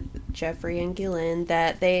thing with Jeffrey and Ghislaine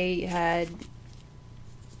that they had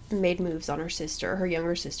made moves on her sister, her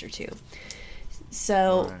younger sister too.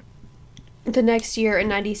 So the next year in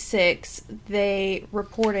 96, they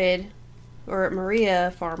reported, or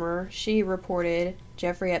Maria Farmer, she reported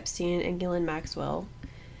Jeffrey Epstein and Ghislaine Maxwell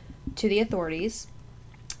to the authorities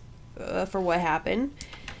for what happened.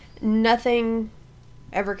 Nothing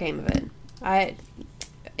ever came of it. I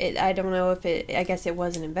don't know if I guess it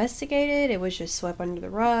wasn't investigated. It was just swept under the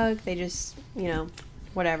rug. They just,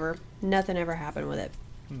 whatever. Nothing ever happened with it.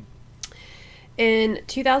 In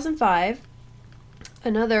 2005,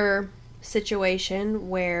 another situation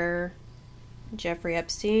where Jeffrey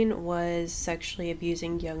Epstein was sexually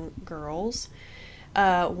abusing young girls.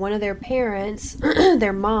 One of their parents,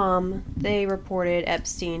 their mom, they reported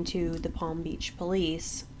Epstein to the Palm Beach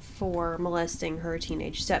police for molesting her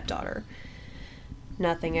teenage stepdaughter.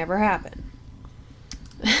 Nothing ever happened.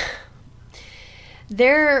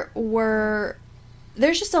 There's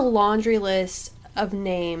just a laundry list of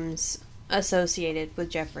names associated with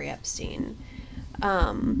Jeffrey Epstein.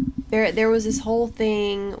 There was this whole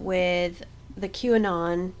thing with the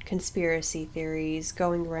QAnon conspiracy theories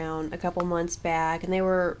going around a couple months back, and they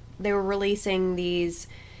were releasing these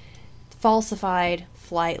falsified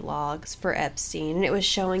flight logs for Epstein, and it was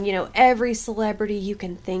showing, every celebrity you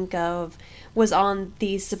can think of was on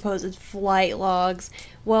these supposed flight logs.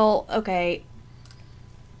 Well, okay,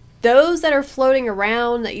 those that are floating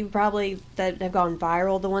around that have gone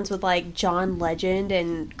viral, the ones with like John Legend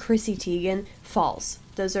and Chrissy Teigen, false.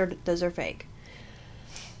 Those are fake.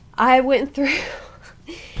 I went through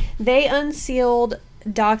they unsealed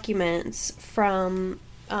documents from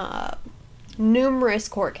numerous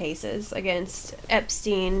court cases against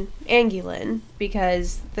Epstein and Ghislaine,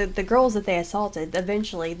 because the girls that they assaulted,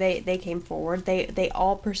 eventually they came forward. They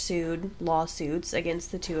all pursued lawsuits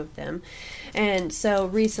against the two of them. And so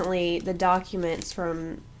recently the documents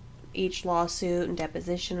from each lawsuit and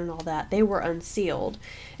deposition and all that, they were unsealed.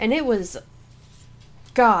 And it was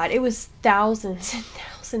thousands and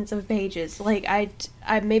thousands of pages. Like I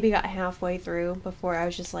maybe got halfway through before I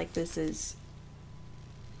was just like, this is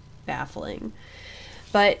baffling.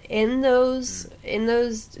 But in those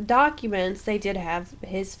documents, they did have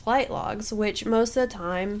his flight logs, which most of the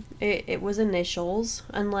time it was initials,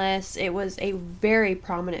 unless it was a very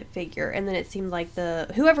prominent figure, and then it seemed like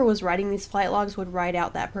whoever was writing these flight logs would write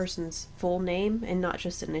out that person's full name and not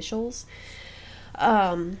just initials.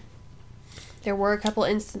 There were a couple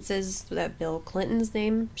instances that Bill Clinton's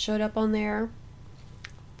name showed up on there.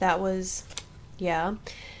 That was, yeah,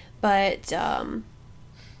 but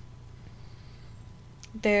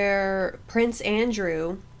Prince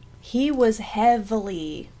Andrew, he was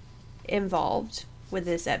heavily involved with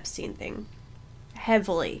this Epstein thing.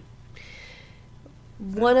 Heavily.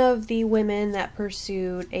 One of the women that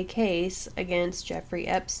pursued a case against Jeffrey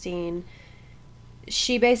Epstein,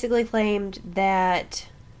 she basically claimed that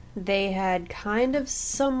they had kind of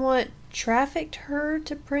somewhat trafficked her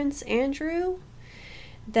to Prince Andrew,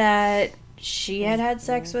 that she had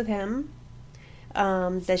sex with him,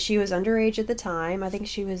 that she was underage at the time. I think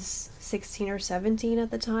she was 16 or 17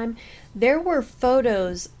 at the time. There were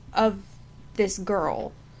photos of this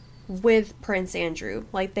girl with Prince Andrew.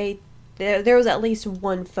 Like, there was at least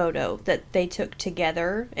one photo that they took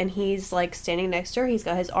together, and he's like standing next to her. He's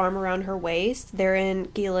got his arm around her waist. They're in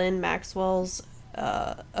Ghislaine Maxwell's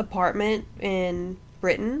apartment in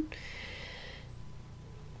Britain.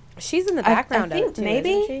 She's in the background I think of it too, maybe.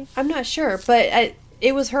 isn't she? I'm not sure, but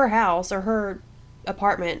it was her house or her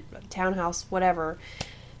apartment, townhouse, whatever.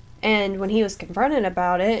 And when he was confronted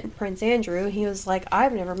about it, Prince Andrew, he was like,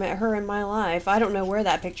 I've never met her in my life. I don't know where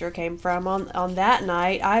that picture came from. On that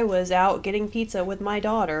night, I was out getting pizza with my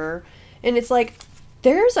daughter. And it's like,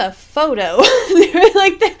 there's a photo.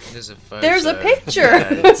 There's a photo. There's a picture. Yeah,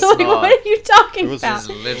 it's like, not. what are you talking It was about?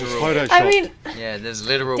 There's literal. Photoshopped. I mean, Yeah, there's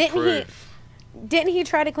literal Didn't proof. Didn't he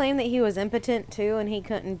try to claim that he was impotent too and he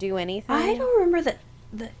couldn't do anything? I don't remember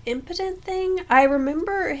the impotent thing. I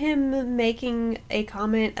remember him making a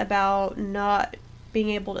comment about not being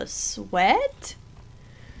able to sweat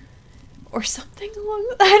or something along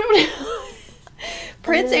I don't know.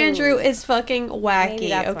 Prince Oh. Andrew is fucking Maybe wacky,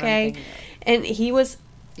 that's what I'm okay? thinking of. And he was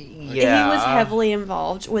heavily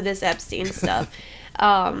involved with this Epstein stuff.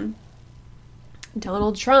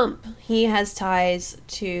 Donald Trump, he has ties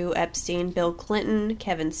to Epstein, Bill Clinton,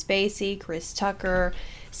 Kevin Spacey, Chris Tucker,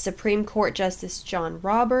 Supreme Court Justice John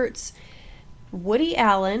Roberts, Woody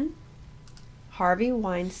Allen, Harvey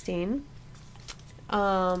Weinstein,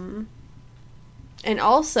 and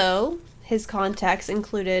also his contacts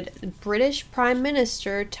included British Prime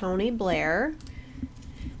Minister Tony Blair,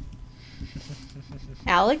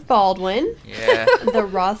 Alec Baldwin, Yeah. the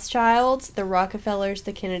Rothschilds, the Rockefellers,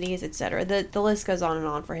 the Kennedys, etc. The list goes on and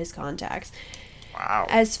on for his contacts. Wow.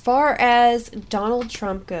 As far as Donald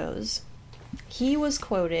Trump goes, he was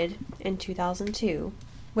quoted in 2002,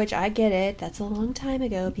 which I get it, that's a long time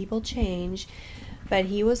ago, people change, but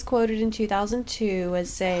he was quoted in 2002 as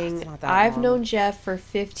saying, It's not that I've long. known Jeff for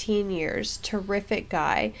 15 years, terrific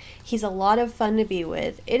guy, he's a lot of fun to be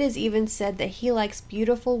with, it is even said that he likes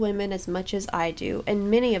beautiful women as much as I do, and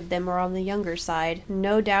many of them are on the younger side,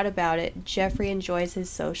 no doubt about it, Jeffrey enjoys his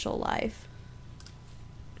social life.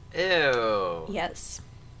 Ew. Yes.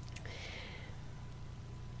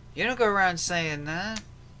 You don't go around saying that.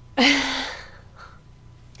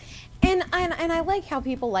 And I like how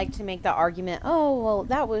people like to make the argument, oh, well,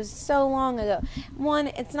 that was so long ago. One,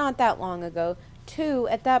 it's not that long ago. Two,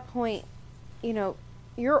 at that point,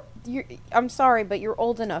 you're I'm sorry, but you're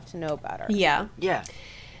old enough to know better. Yeah. Yeah.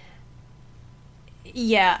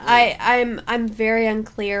 Yeah, I'm very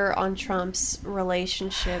unclear on Trump's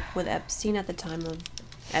relationship with Epstein at the time of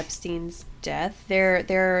Epstein's death.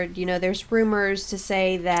 There's rumors to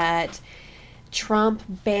say that Trump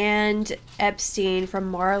banned Epstein from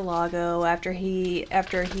Mar-a-Lago after he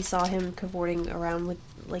saw him cavorting around with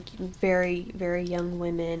like very, very young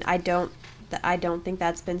women. I don't think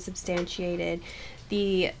that's been substantiated.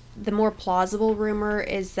 The more plausible rumor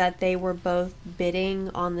is that they were both bidding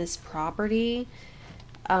on this property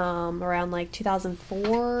around like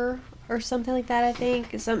 2004 or something like that. I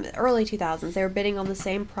think some early 2000s. They were bidding on the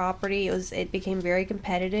same property. It became very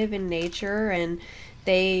competitive in nature, and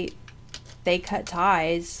they cut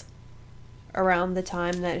ties around the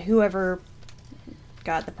time that whoever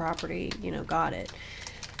got the property, got it.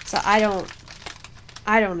 So I don't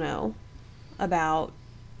know about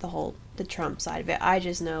the Trump side of it. I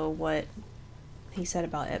just know what he said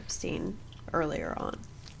about Epstein earlier on.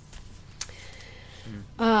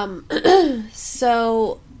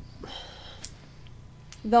 So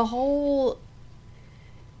the whole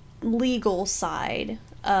legal side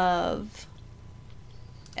of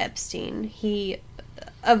Epstein, he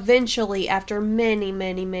eventually, after many,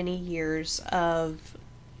 many, many years of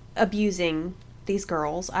abusing these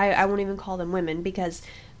girls, I won't even call them women because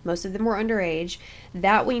most of them were underage,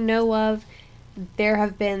 that we know of, there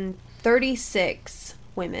have been 36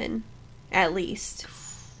 women, at least,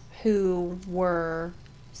 who were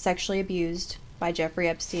sexually abused by Jeffrey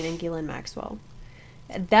Epstein and Ghislaine Maxwell.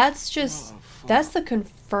 That's the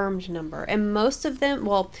confirmed number. And most of them,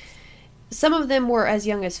 some of them were as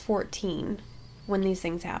young as 14 when these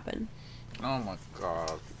things happened. Oh my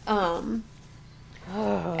god.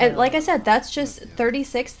 And like I said, that's just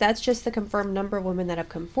 36. That's just the confirmed number of women that have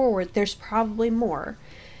come forward. There's probably more,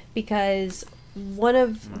 because one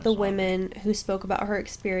of the women who spoke about her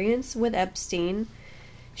experience with Epstein,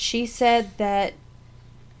 she said that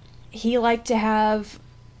he liked to have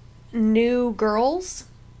new girls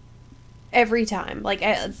every time. Like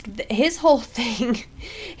his whole thing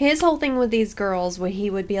with these girls, where he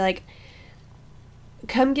would be like,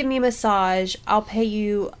 "Come give me a massage. I'll pay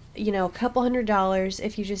you, a couple $100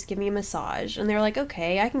 if you just give me a massage." And they're like,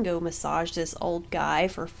 "Okay, I can go massage this old guy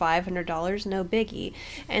for $500, no biggie."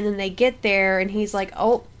 And then they get there and he's like,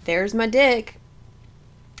 "Oh, there's my dick.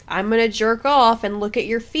 I'm gonna jerk off and look at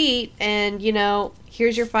your feet, and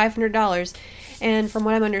here's your $500. And from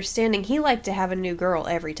what I'm understanding, he liked to have a new girl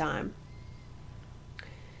every time.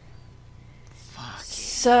 Fuck.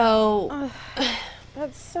 So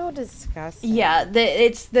That's so disgusting. yeah,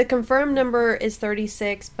 the confirmed number is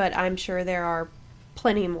 36, but I'm sure there are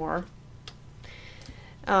plenty more.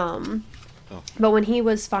 But when he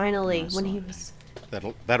was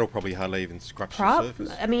That'll probably hardly even scratch the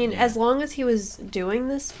surface. I mean, as long as he was doing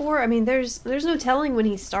this for, there's no telling when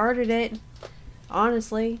he started it,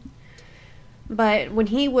 honestly. But when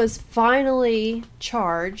he was finally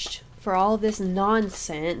charged for all of this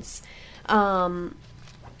nonsense,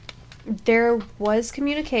 there was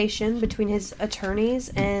communication between his attorneys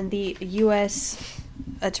and the U.S.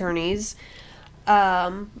 attorney's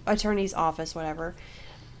office, whatever.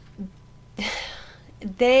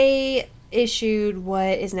 They issued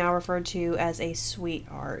what is now referred to as a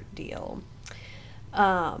sweetheart deal.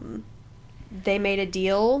 They made a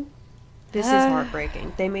deal. This is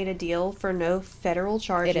heartbreaking. They made a deal for no federal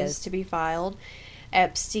charges to be filed.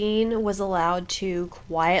 Epstein was allowed to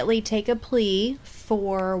quietly take a plea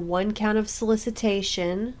for 1 count of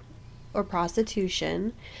solicitation or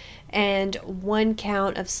prostitution and 1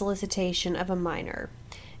 count of solicitation of a minor.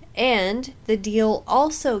 And the deal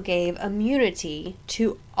also gave immunity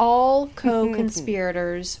to all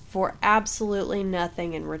co-conspirators for absolutely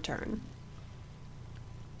nothing in return.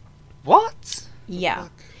 What? Yeah.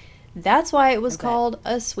 That's why it was called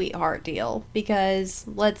a sweetheart deal, because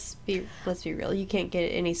let's be real, you can't get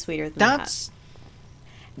it any sweeter than that.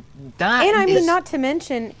 And not to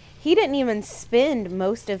mention, he didn't even spend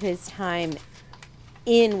most of his time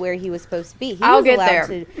in where he was supposed to be. He was allowed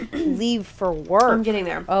to leave for work. I'm getting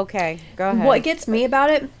there. Okay, go ahead. What gets me about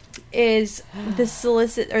it is the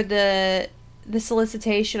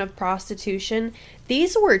solicitation of prostitution.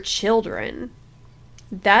 These were children.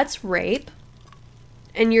 That's rape.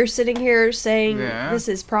 And you're sitting here saying this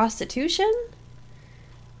is prostitution?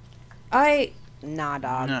 Nah,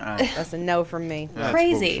 dog. Nuh-uh. That's a no from me. That's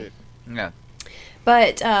Crazy. bullshit. Yeah.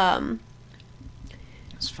 But That's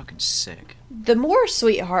fucking sick. the more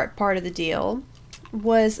sweetheart part of the deal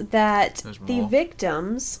was that There's the more.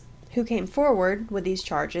 victims who came forward with these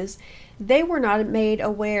charges, they were not made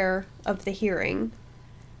aware of the hearing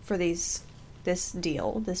for this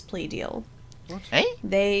plea deal. Hey?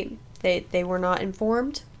 They were not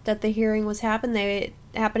informed that the hearing was happening,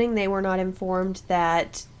 they were not informed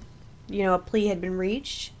that, a plea had been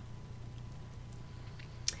reached.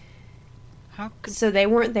 How could... So they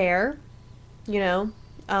weren't there,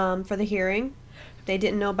 for the hearing. They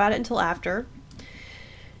didn't know about it until after.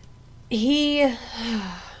 He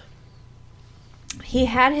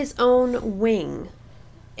had his own wing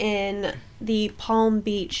in the Palm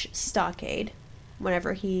Beach stockade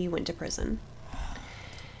whenever he went to prison.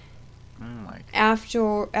 Oh my God.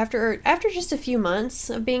 After just a few months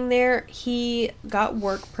of being there, he got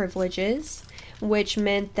work privileges, which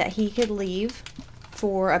meant that he could leave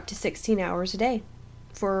for up to 16 hours a day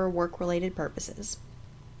for work-related purposes.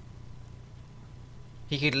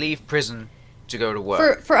 He could leave prison to go to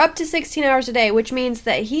work. For up to 16 hours a day, which means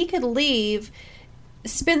that he could leave,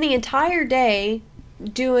 spend the entire day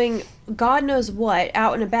doing God knows what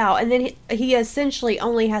out and about, and then he essentially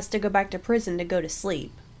only has to go back to prison to go to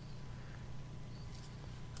sleep.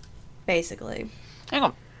 Basically. Hang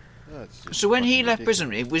on. That's just So when he fucking left ridiculous.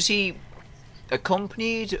 prison, was he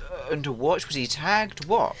accompanied under watch? Was he tagged?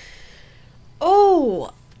 What?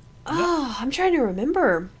 Oh, I'm trying to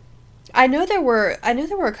remember. I know there were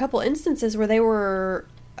a couple instances where they were.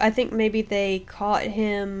 I think maybe they caught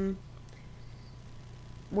him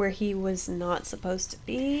where he was not supposed to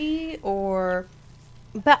be, or.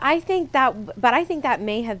 But I think that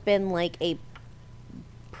may have been like a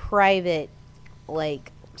private,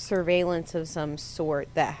 like, surveillance of some sort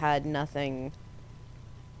that had nothing.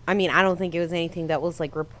 I mean, I don't think it was anything that was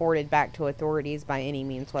like reported back to authorities by any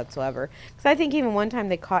means whatsoever. Because I think even one time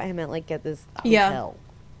they caught him at this hotel.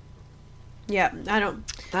 Yeah, I don't.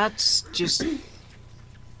 That's just...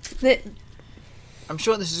 That, I'm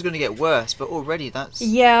sure this is going to get worse, but already that's...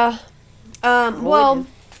 yeah. Well,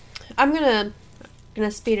 I'm gonna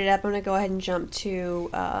speed it up. I'm gonna go ahead and jump to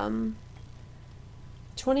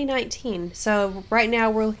 2019. So right now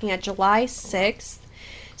we're looking at July 6th.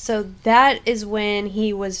 So that is when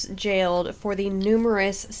he was jailed for the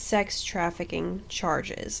numerous sex trafficking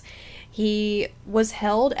charges. He was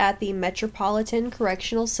held at the Metropolitan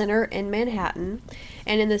Correctional Center in Manhattan,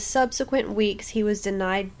 and in the subsequent weeks he was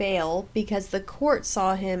denied bail because the court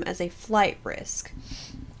saw him as a flight risk.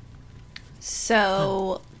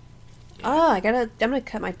 So, I'm gonna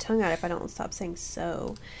cut my tongue out if I don't stop saying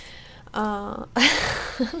so. A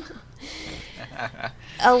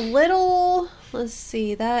little, let's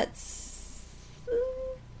see, that's,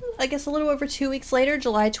 I guess a little over 2 weeks later,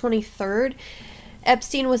 July 23rd,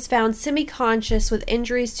 Epstein was found semi-conscious with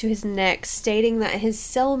injuries to his neck, stating that his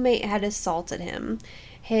cellmate had assaulted him.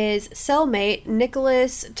 His cellmate,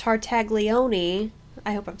 Nicholas Tartaglione,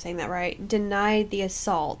 I hope I'm saying that right, denied the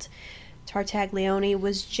assault. Tartaglione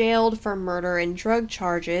was jailed for murder and drug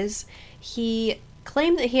charges. He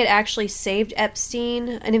claimed that he had actually saved Epstein.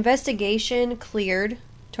 An investigation cleared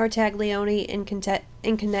Tartaglione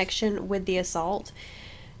in connection with the assault.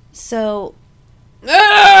 So...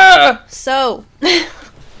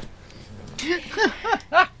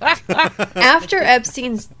 after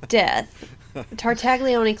Epstein's death,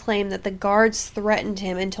 Tartaglione claimed that the guards threatened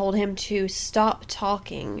him and told him to stop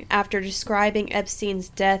talking after describing Epstein's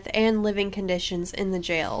death and living conditions in the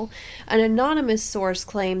jail. An anonymous source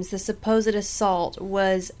claims the supposed assault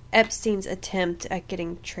was Epstein's attempt at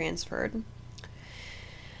getting transferred.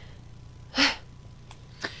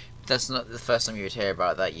 That's not the first time you would hear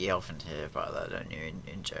about that. You often hear about that, don't you,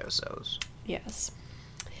 in jail cells? Yes.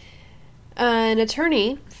 An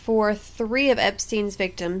attorney for 3 of Epstein's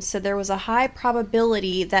victims said there was a high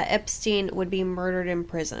probability that Epstein would be murdered in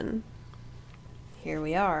prison. Here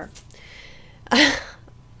we are.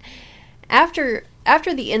 After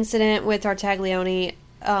the incident with Tartaglione,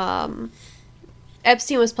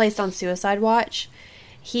 Epstein was placed on suicide watch.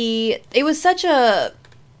 It was such a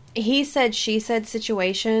he said, she said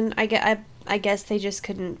situation. I guess they just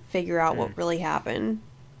couldn't figure out what really happened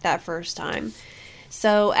that first time.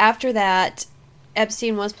 So after that,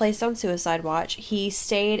 Epstein was placed on suicide watch. He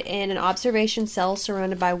stayed in an observation cell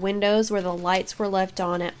surrounded by windows where the lights were left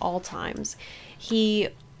on at all times. He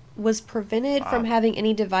was prevented from having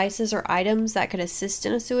any devices or items that could assist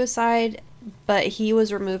in a suicide, but he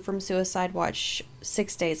was removed from suicide watch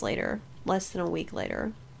 6 days later, less than a week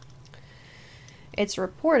later. It's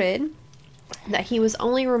reported that he was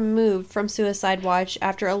only removed from suicide watch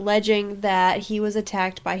after alleging that he was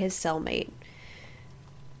attacked by his cellmate.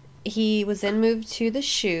 He was then moved to the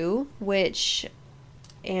SHU, which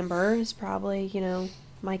Amber is probably,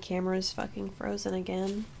 my camera's fucking frozen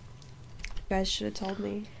again. You guys should have told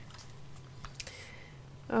me.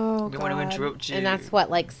 Oh, I don't want to God. interrupt you. And that's what,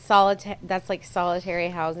 like, that's like solitary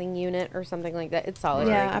housing unit or something like that. It's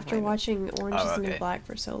solitary. Yeah, after confinement. watching Orange is the New okay. Black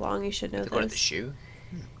for so long, you should know They call it the this. shoe.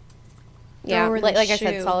 Yeah, Throw her in like the I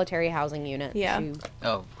said, shoe. solitary housing unit. Yeah. Shoe.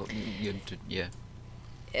 Oh, yeah.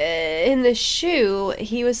 In the shoe,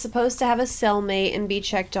 he was supposed to have a cellmate and be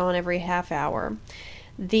checked on every half hour.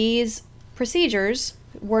 These procedures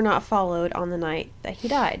were not followed on the night that he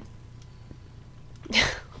died.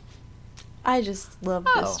 I just love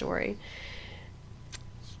this Oh. story.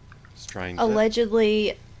 Strange.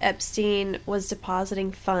 Allegedly, Epstein was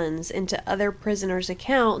depositing funds into other prisoners'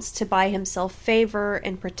 accounts to buy himself favor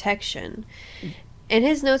and protection. In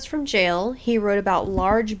his notes from jail, he wrote about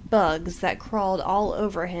large bugs that crawled all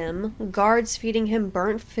over him, guards feeding him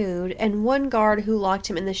burnt food, and one guard who locked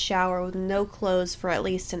him in the shower with no clothes for at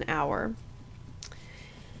least an hour.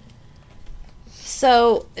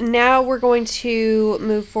 So now we're going to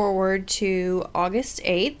move forward to August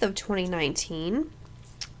 8th of 2019.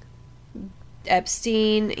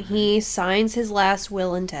 Epstein, he signs his last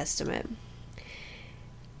will and testament.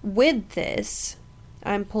 With this,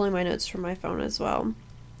 I'm pulling my notes from my phone as well.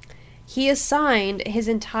 He assigned his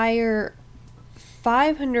entire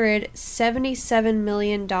 $577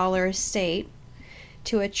 million estate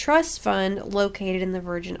to a trust fund located in the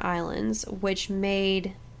Virgin Islands, which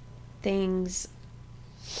made things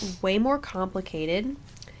way more complicated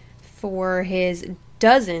for his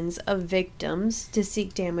dozens of victims to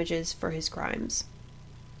seek damages for his crimes.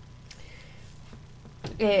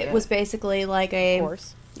 It was basically like Of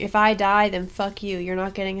course. if I die, then fuck you. You're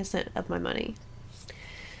not getting a cent of my money.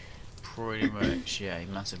 Pretty much, yeah.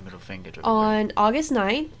 Massive middle finger to everybody. On August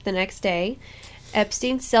 9th, the next day,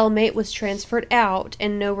 Epstein's cellmate was transferred out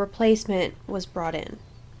and no replacement was brought in.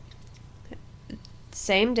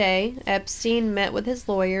 Same day, Epstein met with his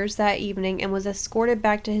lawyers that evening and was escorted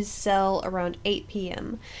back to his cell around 8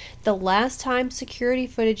 p.m. The last time security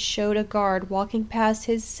footage showed a guard walking past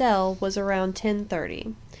his cell was around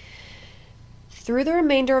 10:30. Through the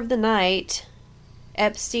remainder of the night,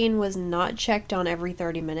 Epstein was not checked on every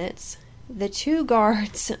 30 minutes. The two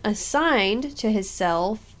guards assigned to his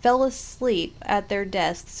cell fell asleep at their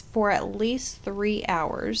desks for at least 3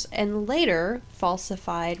 hours and later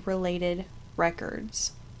falsified related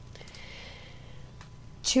records.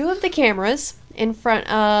 Two of the cameras in front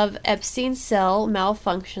of Epstein's cell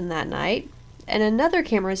malfunctioned that night, and another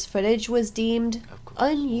camera's footage was deemed Of course.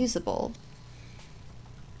 unusable.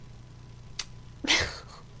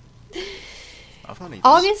 Funny.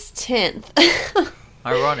 August 10th.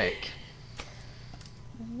 Ironic.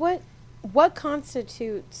 What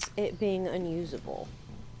constitutes it being unusable?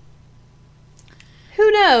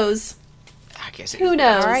 Who knows? I guess it Who was-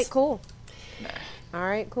 knows? All right, cool. Nah. All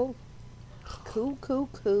right, cool. Cool.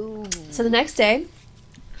 So the next day,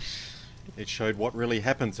 It showed what really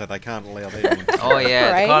happened, so they can't allow that in. Oh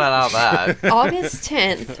yeah, Right? they can't allow that. August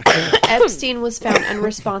 10th, Epstein was found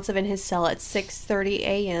unresponsive in his cell at 6:30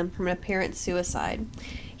 a.m. from an apparent suicide.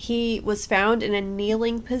 He was found in a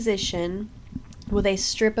kneeling position with a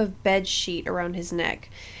strip of bed sheet around his neck.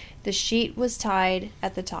 The sheet was tied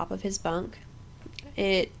at the top of his bunk.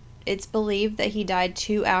 It's believed that he died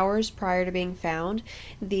 2 hours prior to being found.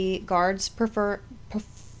 The guards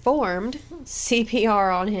performed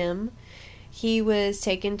CPR on him. He was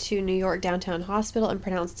taken to New York Downtown Hospital and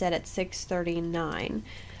pronounced dead at 6:39.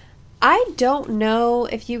 I don't know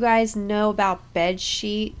if you guys know about bed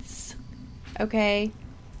sheets, okay?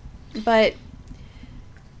 But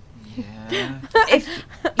Yeah. if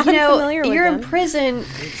I'm you know familiar with you're in them. prison,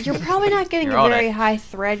 you're probably not getting You're a on very it. high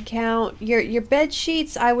thread count. Your bed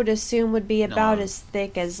sheets, I would assume, would be about No. as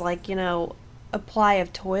thick as, like, you know, a ply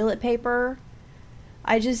of toilet paper.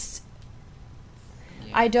 I just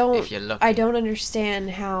Yeah, I don't If you're lucky. I don't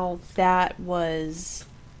understand how that was.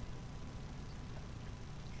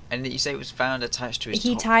 And you say it was found attached to his.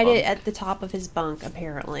 He top tied it bunk? at the top of his bunk,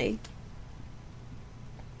 apparently.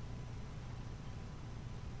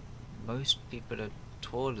 Most people are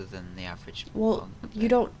taller than the average. Well, bunk, you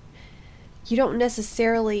though. don't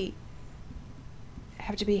necessarily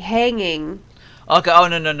have to be hanging. Okay. Oh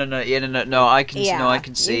no. Yeah, no. I can. Yeah, no, I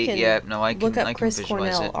can you see. can Yeah. No, I can. Look up I can Chris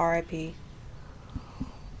visualize Cornell, it. R.I.P.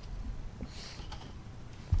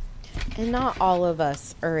 And not all of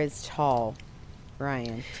us are as tall,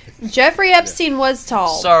 Ryan. Jeffrey Epstein was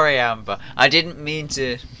tall. Sorry, Amber. I didn't mean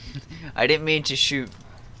to. I didn't mean to shoot.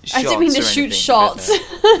 I didn't mean to or shoot anything, shots.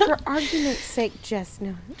 but, For argument's sake, Jess,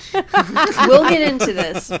 no. We'll get into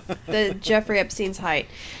this. The Jeffrey Epstein's height.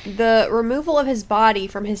 The removal of his body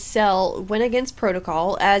from his cell went against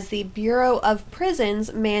protocol, as the Bureau of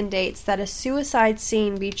Prisons mandates that a suicide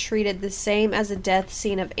scene be treated the same as a death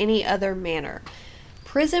scene of any other manner.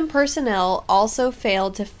 Prison personnel also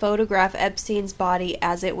failed to photograph Epstein's body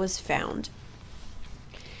as it was found.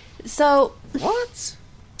 So, What?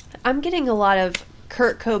 I'm getting a lot of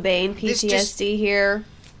Kurt Cobain This PTSD here.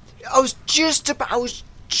 I was just about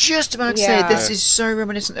to say Yeah. this is so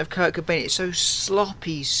reminiscent of Kurt Cobain. It's so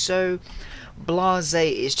sloppy, so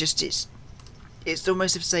blasé. It's just it's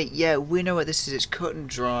almost as if to say, yeah, we know what this is. It's cut and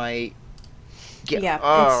dry. Yeah,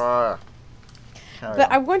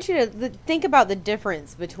 But I want you to think about the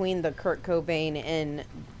difference between the Kurt Cobain and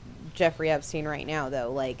Jeffrey Epstein right now,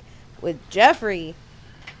 though. Like, with Jeffrey,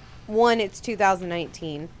 one, it's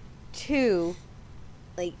 2019. Two,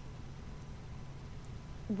 like,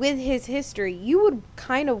 with his history, you would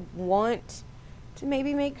kind of want to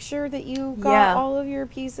maybe make sure that you got Yeah. all of your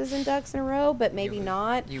pieces and ducks in a row, but maybe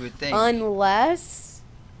not. You would think. Unless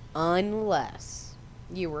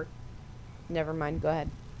you were... Never mind, go ahead.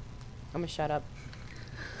 I'm gonna shut up.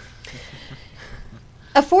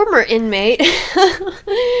 A former inmate.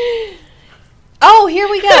 Oh, here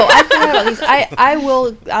we go. I forgot about these.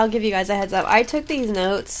 I'll give you guys a heads up. I took these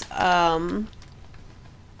notes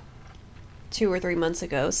 2 or 3 months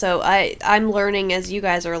ago. So I'm learning as you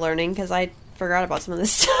guys are learning because I forgot about some of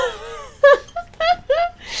this stuff.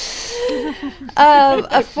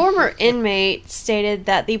 A former inmate stated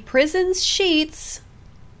that the prison's sheets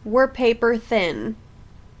were paper thin,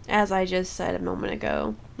 as I just said a moment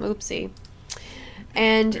ago. Oopsie.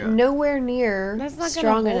 And Yeah. nowhere near That's not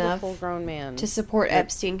strong gonna hold enough a full-grown man. to support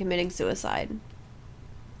Epstein committing suicide.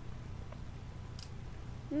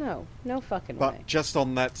 No fucking way. But just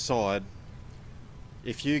on that side,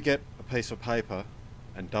 if you get a piece of paper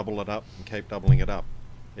and double it up and keep doubling it up,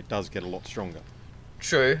 it does get a lot stronger.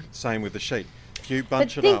 True. Same with the sheet. If you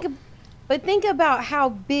bunch it up, But think about how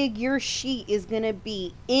big your sheet is gonna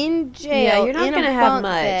be in jail. Yeah, you're not in gonna a have bunk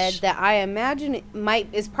much. bed that I imagine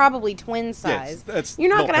is probably twin size. that's You're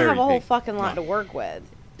not not gonna have very a whole big. fucking lot No. to work with.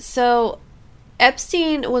 So,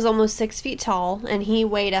 Epstein was almost 6 feet tall, and he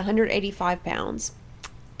weighed 185 pounds.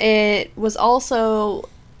 It was also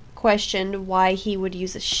questioned why he would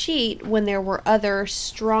use a sheet when there were other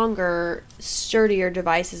stronger, sturdier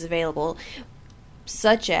devices available,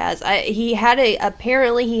 such as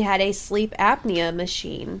apparently he had a sleep apnea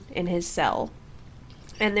machine in his cell,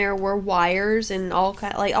 and there were wires and all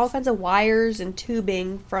kinds of wires and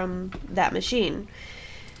tubing from that machine.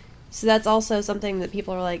 So that's also something that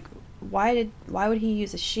people are like, why would he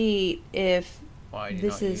use a sheet if Why do you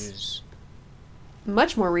this not is use...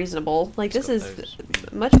 much more reasonable? Like, He's this got is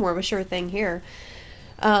those. much more of a sure thing here.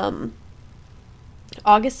 August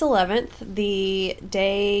 11th, the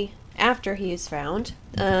day after he is found,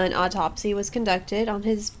 an autopsy was conducted on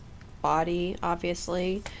his body,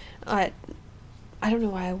 obviously. I don't know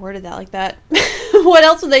why I worded that like that. What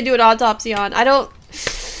else would they do an autopsy on? I don't...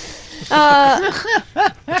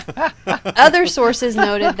 Other sources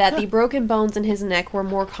noted that the broken bones in his neck were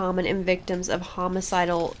more common in victims of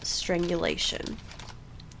homicidal strangulation.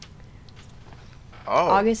 Oh.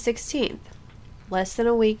 August 16th, less than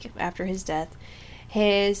a week after his death,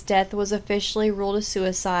 his death was officially ruled a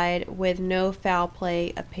suicide with no foul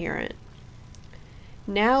play apparent.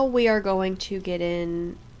 Now we are going to get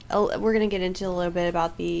in... we're going to get into a little bit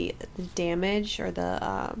about the damage or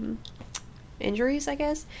the injuries, I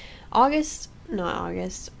guess. I'm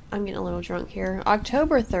getting a little drunk here.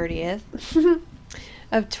 October 30th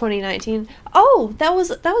of 2019. Oh, that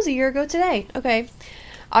was a year ago today. Okay.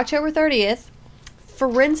 October 30th,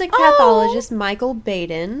 forensic pathologist Michael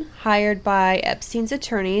Baden, hired by Epstein's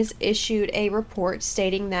attorneys, issued a report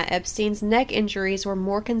stating that Epstein's neck injuries were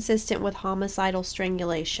more consistent with homicidal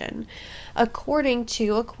strangulation. According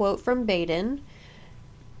to a quote from Baden,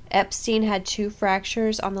 Epstein had 2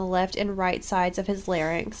 fractures on the left and right sides of his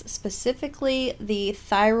larynx, specifically the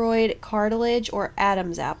thyroid cartilage or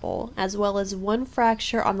Adam's apple, as well as 1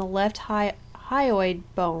 fracture on the left hyoid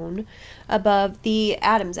bone above the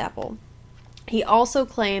Adam's apple. He also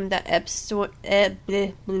claimed that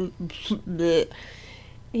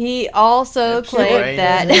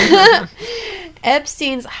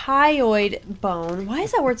Epstein's hyoid bone, why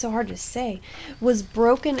is that word so hard to say, was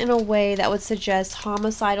broken in a way that would suggest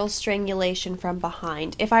homicidal strangulation from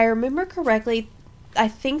behind. If I remember correctly, I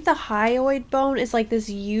think the hyoid bone is like this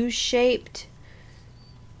U-shaped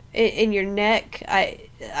in your neck.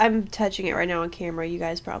 I'm touching it right now on camera. You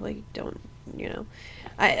guys probably don't,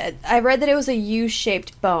 I read that it was a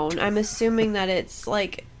U-shaped bone. I'm assuming that it's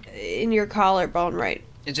like in your collarbone, right?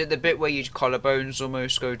 Is it the bit where your collarbones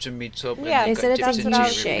almost go to meet up? Yeah, and They said get it's dipped a what I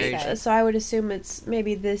was into your gonna ribcage? say. U-shape, so I would assume it's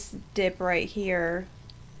maybe this dip right here.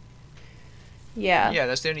 Yeah. Yeah,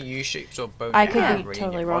 that's the only U-shaped sort of bone. I you could have be really in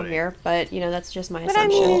totally your wrong body. here, but that's just my But I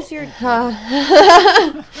assumption. mean, it's your...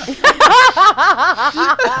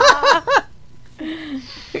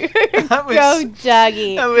 That was- Go,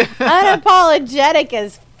 Dougie. that was- Unapologetic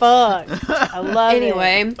as fucked. I love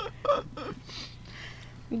Anyway, it.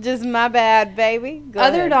 Just my bad, baby. Go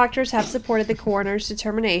other ahead. doctors have supported the coroner's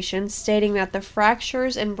determination, stating that the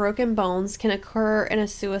fractures and broken bones can occur in a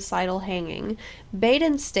suicidal hanging.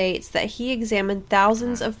 Baden states that he examined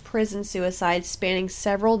thousands of prison suicides spanning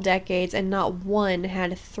several decades, and not one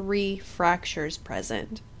had 3 fractures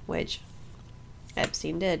present, which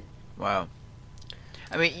Epstein did. Wow.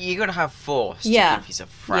 I mean, you gotta have force Yeah. to give yourself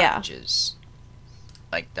fractures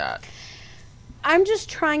like that. I'm just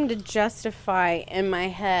trying to justify in my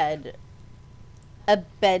head a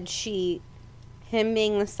bed sheet, him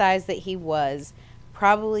being the size that he was,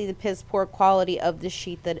 probably the piss poor quality of the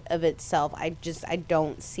sheet that of itself. I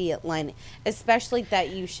don't see it lining, especially that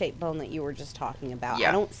U-shaped bone that you were just talking about. Yeah.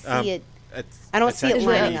 I don't see it. It's, I don't it's see it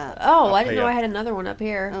actually lining up. Oh, up I didn't know here. I had another one up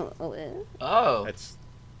here. Oh. It's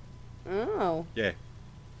Oh. yeah.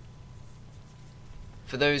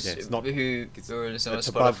 For those Yeah, it's not- who It's, are listening on it's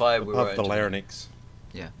Spotify, above, we above were the actually- larynx.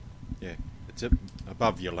 Yeah. Yeah, it's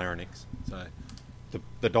above your larynx. So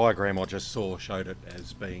the diagram I just saw showed it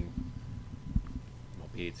as being. My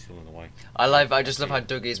beard's still in the way. I just love how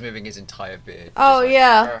Doug is moving his entire beard. Oh, Just like,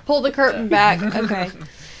 yeah. Pull the curtain back. Okay.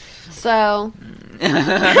 So,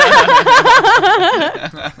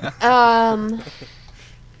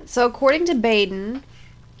 so according to Baden,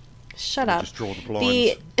 shut We'll up. Just draw the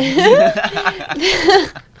The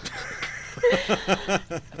blinds.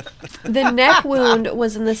 the neck wound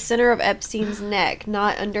was in the center of Epstein's neck,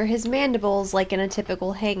 not under his mandibles like in a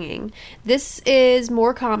typical hanging. This is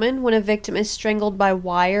more common when a victim is strangled by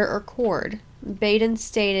wire or cord. Baden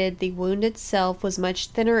stated the wound itself was much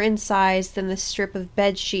thinner in size than the strip of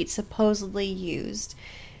bed sheet supposedly used.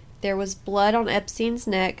 There was blood on Epstein's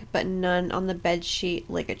neck, but none on the bed sheet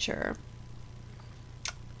ligature.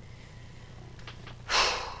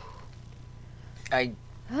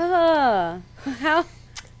 How?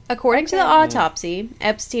 According to the autopsy,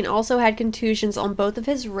 Epstein also had contusions on both of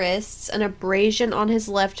his wrists, an abrasion on his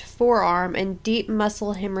left forearm, and deep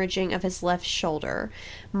muscle hemorrhaging of his left shoulder.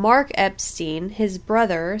 Mark Epstein, his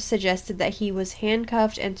brother, suggested that he was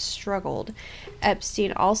handcuffed and struggled.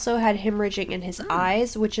 Epstein also had hemorrhaging in his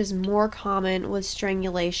eyes, which is more common with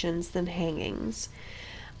strangulations than hangings.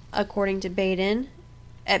 According to Baden,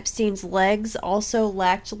 Epstein's legs also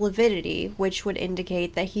lacked lividity, which would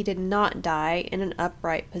indicate that he did not die in an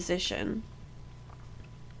upright position.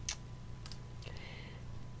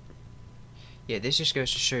 Yeah, this just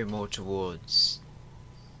goes to show more towards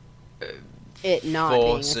It not being a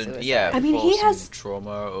force and suicide. yeah, I mean, he force and has-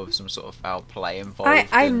 trauma or some sort of foul play involved.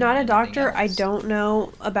 I'm not a and doctor. anything I else. don't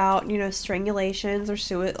know about, strangulations or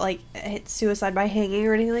suicide by hanging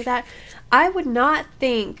or anything like that. I would not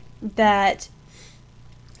think that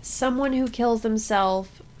someone who kills themselves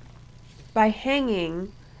by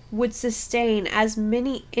hanging would sustain as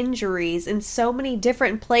many injuries in so many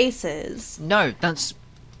different places. No, that's.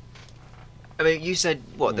 I mean, you said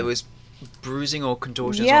what? There was bruising or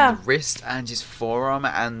contortions Yeah. on the wrist and his forearm,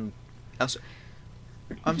 and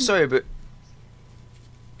I'm sorry, but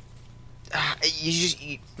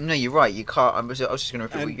no, you're right. You can't. I was just going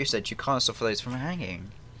to repeat what you said. You can't suffer those from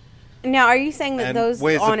hanging. Now, are you saying that And those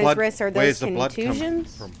where's the on his blood- wrists are where's those the blood coming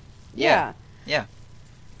contusions? from? Yeah. Yeah.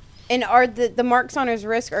 And are the marks on his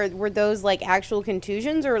wrist, were those like actual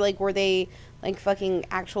contusions, or like were they like fucking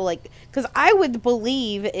actual like? Because I would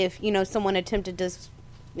believe if someone attempted to,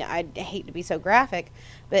 I hate to be so graphic,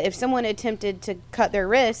 but if someone attempted to cut their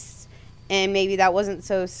wrists and maybe that wasn't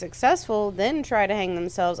so successful, then try to hang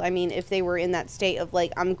themselves. I mean, if they were in that state of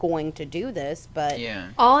like, I'm going to do this, but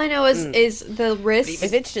Yeah. All I know is the wrist.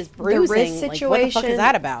 if it's just The bruising, wrist like, what the fuck situation- is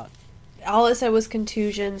that about? All it said was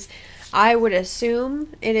contusions. I would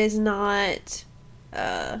assume it is not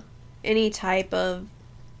any type of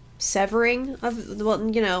severing of,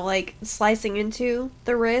 like slicing into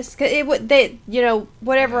the wrist. 'Cause it would,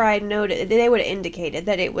 whatever I noted, they would have indicated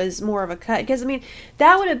that it was more of a cut. Because I mean,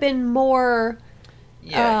 that would have been more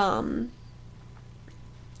Yeah.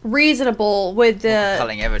 reasonable with the.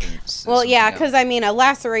 Compelling evidence. Well, yeah, Something because I mean, a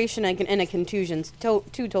laceration and a contusion's two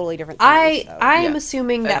totally different things. so. I am Yeah.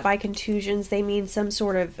 assuming that by contusions they mean some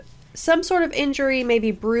sort of injury,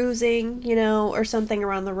 maybe bruising, or something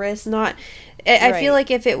around the wrist. Not, I feel Right.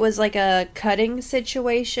 like if it was like a cutting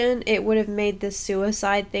situation, it would have made this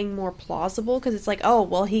suicide thing more plausible, because it's like, oh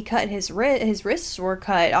well, he cut his wrists were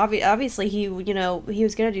cut. Obviously, he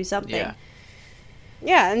was gonna do something. Yeah.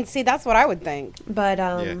 Yeah, and see, that's what I would think. But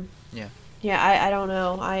Yeah. I don't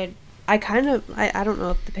know. I don't know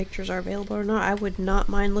if the pictures are available or not. I would not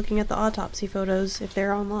mind looking at the autopsy photos if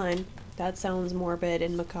they're online. That sounds morbid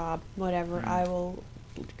and macabre. Whatever. I will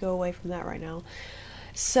go away from that right now.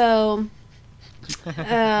 So,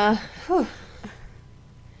 Whew.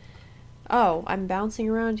 Oh, I'm bouncing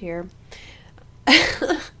around here.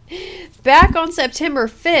 Back on September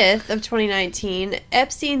 5th of 2019,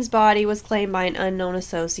 Epstein's body was claimed by an unknown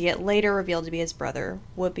associate, later revealed to be his brother.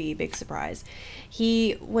 Whoopee, big surprise.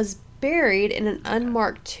 He was buried in an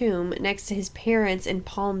unmarked tomb next to his parents in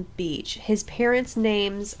Palm Beach. His parents'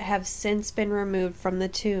 names have since been removed from the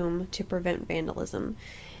tomb to prevent vandalism.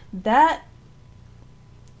 That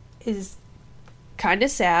is kind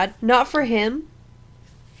of sad. Not for him.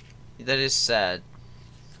 That is sad.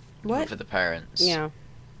 What? For the parents. Yeah.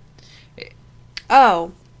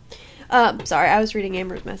 Oh. Sorry, I was reading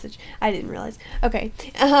Amber's message. I didn't realize. Okay.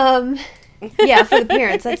 Yeah, for the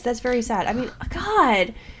parents. That's very sad. I mean,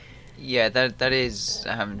 God. Yeah, that is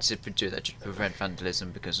having to do that to prevent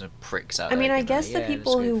vandalism because of pricks out I there. mean, I being guess like, the "Yeah,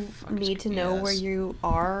 people let's go who fuck need to kick know your where ass." you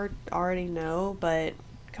are already know, but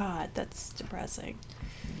God, that's depressing.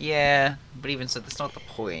 Yeah, but even so, that's not the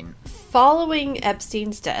point. Following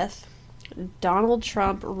Epstein's death, Donald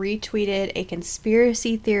Trump retweeted a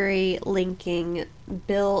conspiracy theory linking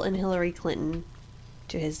Bill and Hillary Clinton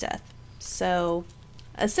to his death. So,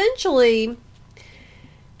 essentially,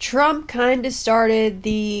 Trump kind of started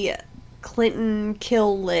the Clinton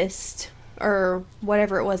kill list, or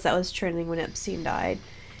whatever it was that was trending when Epstein died.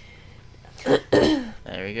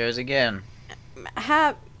 There he goes again.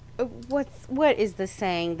 What is the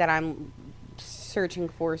saying that I'm searching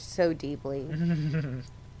for so deeply? There's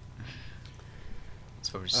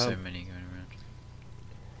probably so many going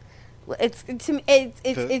around.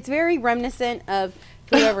 It's very reminiscent of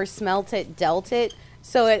whoever smelt it dealt it.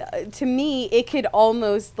 So to me it could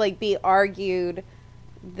almost like be argued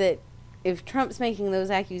that if Trump's making those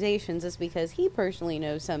accusations, it's because he personally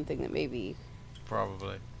knows something that maybe.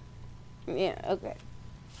 Probably. Yeah. Okay.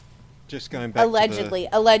 Just going back.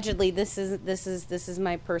 Allegedly, this is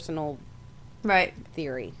my personal Right.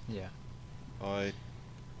 theory. Yeah. I Are they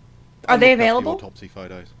looked up the available? autopsy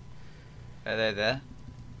photos. Are they there?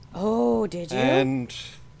 Oh, did you? And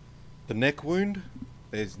the neck wound.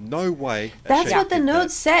 There's no way. a That's sheep what the did that.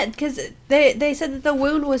 notes said, because they said that the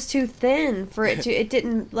wound was too thin for it to. It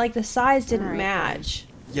didn't, like, the size didn't Alright. match.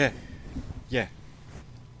 Yeah. Yeah.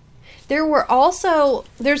 There's also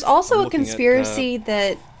I'm a looking at, conspiracy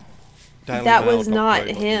that was not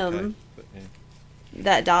him But, yeah.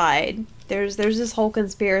 that died. There's this whole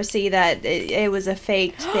conspiracy that it was a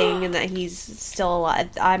faked thing and that he's still alive.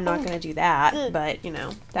 I'm not going to do that, but,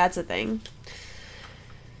 that's a thing.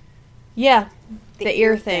 Yeah, the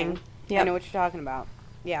ear thing. I Yeah. know what you're talking about.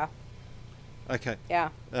 Yeah. Okay. Yeah.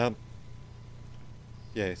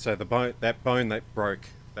 Yeah. So that bone that broke,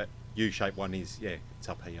 that U-shaped one is it's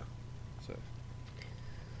up here. So.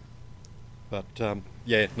 But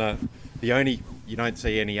yeah, no. You don't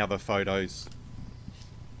see any other photos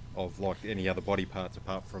of like any other body parts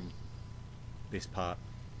apart from this part,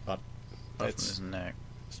 but Apart from it's his neck.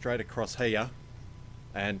 straight across here,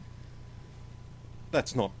 and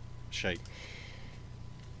that's not sheep.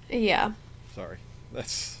 Yeah. Sorry,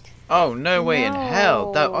 that's. Oh, no way in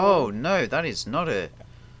hell. No. Oh, no, that is not it.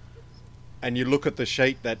 And you look at the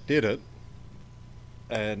sheet that did it,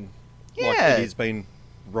 and like Yeah. it has been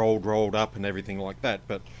rolled up and everything like that,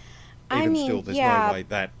 but I even mean, still, there's yeah, no way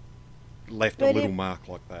that left a but little it- mark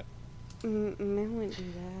like that. I wouldn't do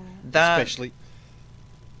that. That, Especially,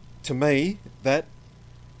 to me, that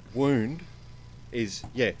wound is,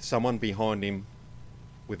 someone behind him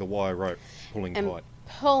with a wire rope pulling And tight.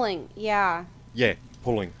 pulling, yeah. Yeah,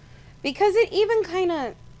 pulling. Because it even kind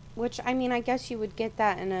of, which, I mean, I guess you would get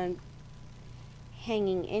that in a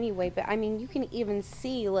hanging anyway, but, I mean, you can even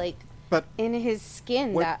see, like, But in his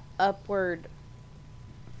skin, What- that upward.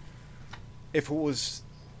 if it was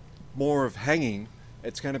more of hanging,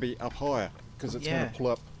 it's going to be up higher because it's going Yeah. to pull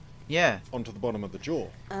up yeah. onto the bottom of the jaw.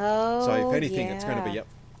 Oh, So if anything, it's going to be yeah. up.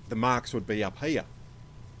 The marks would be up here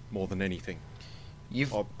more than anything.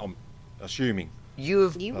 You've I'm assuming.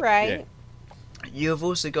 you've You But, right. you've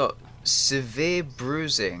also got severe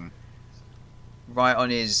bruising right on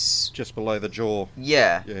his Just below the jaw.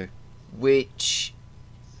 yeah, Yeah. which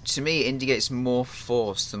to me indicates more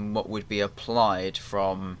force than what would be applied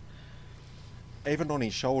from Even on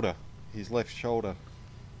his shoulder, his left shoulder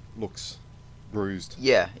looks bruised.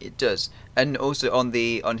 yeah, it does. And also on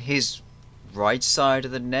his right side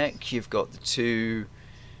of the neck, you've got the two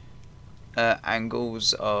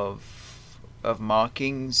angles of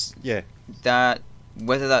markings Yeah. that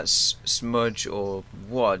whether that's smudge or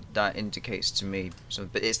what that indicates to me. So,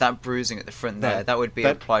 but it's that bruising at the front No, there that would be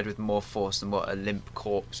that- applied with more force than what a limp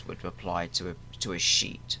corpse would apply to a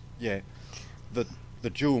sheet. Yeah. The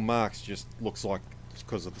dual marks just looks like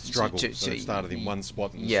because of the struggle. So, so it started in one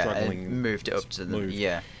spot and yeah, struggling. and moved it up to the moved.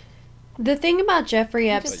 yeah. The thing about Jeffrey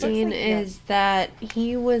just Epstein looks like is that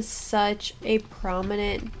he was such a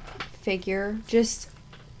prominent figure, just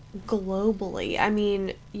globally. I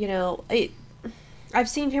mean, I've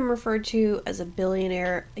seen him referred to as a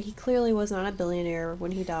billionaire. He clearly was not a billionaire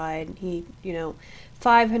when he died. He,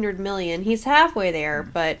 500 million. He's halfway there,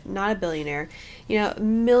 but not a billionaire.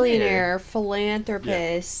 Millionaire,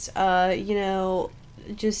 philanthropist,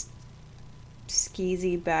 just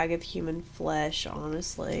skeezy bag of human flesh,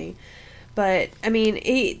 honestly. But, I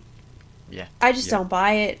mean, I just don't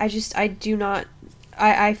buy it. I do not,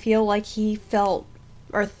 I feel like he felt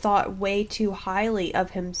or thought way too highly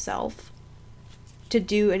of himself to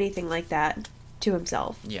do anything like that to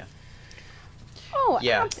himself. Yeah. Oh,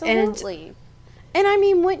 Yeah. absolutely. And I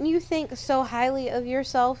mean, wouldn't you think so highly of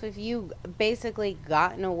yourself if you basically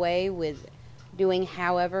gotten away with doing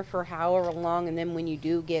however long, and then when you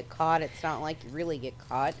do get caught, it's not like you really get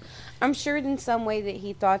caught. I'm sure in some way that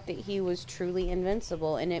he thought that he was truly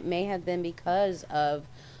invincible, and it may have been because of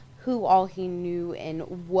who all he knew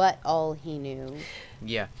and what all he knew.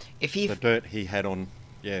 Yeah. If he The dirt he had on,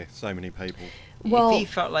 so many people. Well, if he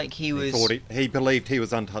felt like he was, He believed he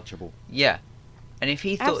was untouchable. yeah, and if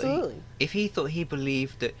he thought Absolutely. he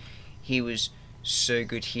believed that he was so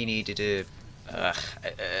good he needed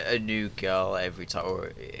a new girl every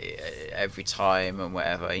time and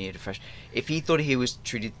whatever, he needed a fresh. If he thought he was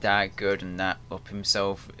truly that good and that up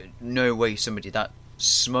himself, no way somebody that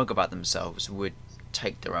smug about themselves would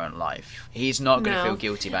take their own life. He's not going to feel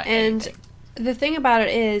guilty about anything. The thing about it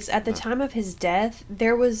is, at the time of his death,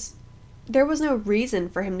 there was no reason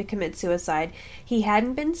for him to commit suicide. He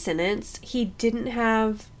hadn't been sentenced. He didn't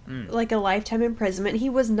have like a lifetime imprisonment. He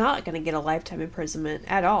was not going to get a lifetime imprisonment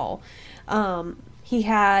at all. He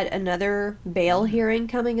had another bail hearing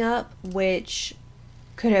coming up, which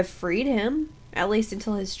could have freed him, at least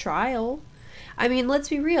until his trial. I mean, let's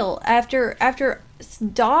be real. After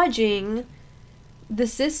dodging the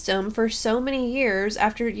system for so many years,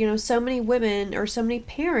 after, so many women or so many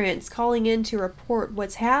parents calling in to report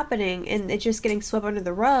what's happening and it just getting swept under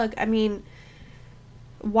the rug, I mean,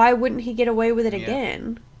 why wouldn't he get away with it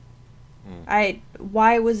again?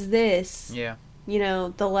 Why was this,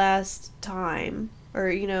 the last time,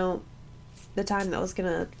 or, the time that was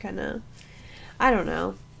gonna kind of, I don't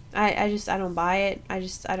know. I don't buy it.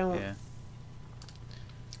 I don't.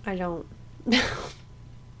 Yeah.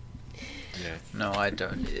 No, I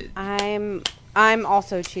don't. I'm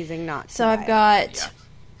also choosing not to. So I've got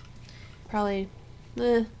probably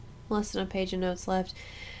less than a page of notes left.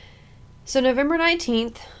 So November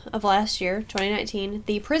 19th of last year, 2019,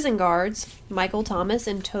 the prison guards, Michael Thomas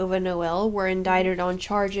and Tova Noel, were indicted on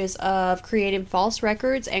charges of creating false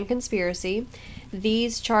records and conspiracy.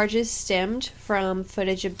 These charges stemmed from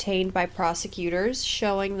footage obtained by prosecutors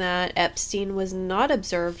showing that Epstein was not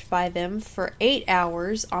observed by them for 8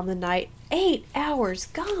 hours on the night. 8 hours,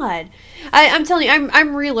 God! I'm telling you, I'm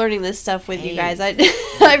relearning this stuff with you guys. I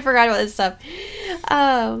forgot about this stuff.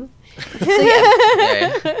 So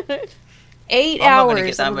yeah. 8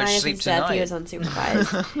 hours on the night of his death, he was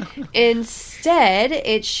unsupervised. Instead,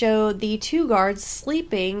 it showed the two guards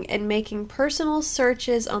sleeping and making personal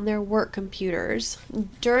searches on their work computers.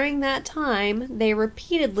 During that time, they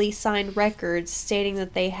repeatedly signed records stating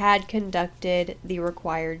that they had conducted the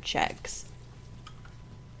required checks.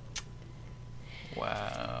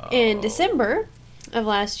 Wow. In December of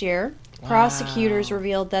last year, prosecutors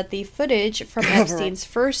revealed that the footage from Epstein's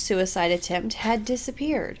first suicide attempt had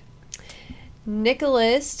disappeared.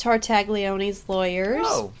 Nicholas Tartaglione's lawyers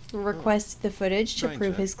requested the footage to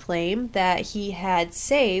prove his claim that he had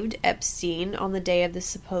saved Epstein on the day of the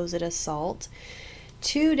supposed assault.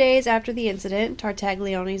 2 days after the incident,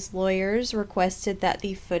 Tartaglione's lawyers requested that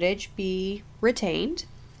the footage be retained.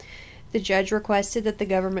 The judge requested that the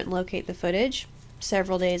government locate the footage.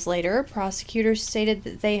 Several days later, prosecutors stated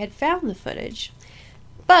that they had found the footage.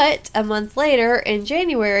 But a month later, in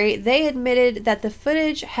January, they admitted that the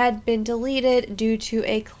footage had been deleted due to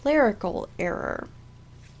a clerical error.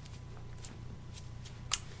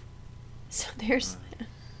 So there's...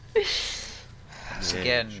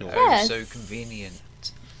 Again, Yes. so convenient.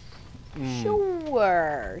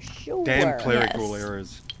 Sure. Damn clerical Yes.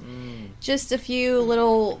 errors. Just a few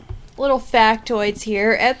little factoids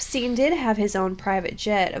here. Epstein did have his own private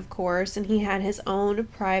jet, of course, and he had his own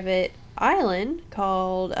private island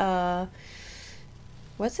called,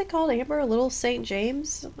 what's it called, Amber? Little St.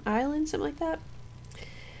 James Island, something like that.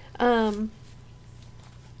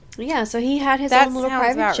 Yeah, so he had his own little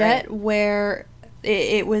private jet where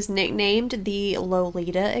it was nicknamed the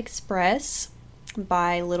Lolita Express.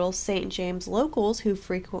 by Little St. James locals who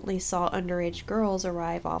frequently saw underage girls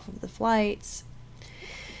arrive off of the flights.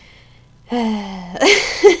 Fuck.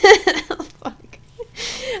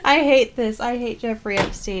 I hate this. I hate Jeffrey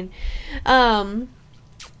Epstein.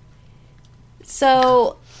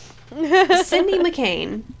 So, Cindy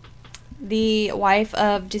McCain, the wife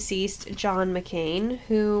of deceased John McCain,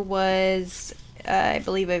 who was, I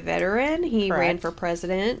believe, a veteran. He Correct. ran for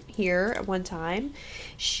president here at one time.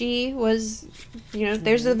 She was,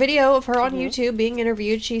 there's a video of her on YouTube being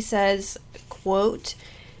interviewed. She says, quote,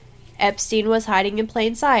 Epstein was hiding in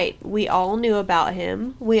plain sight. We all knew about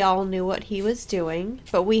him. We all knew what he was doing,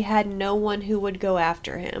 but we had no one who would go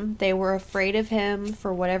after him. They were afraid of him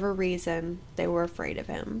for whatever reason. They were afraid of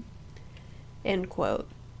him. End quote.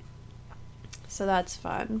 So that's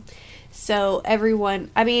fun. So everyone,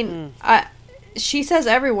 she says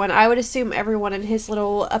everyone. I would assume everyone in his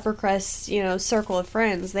little upper crust, circle of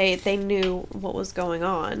friends, they knew what was going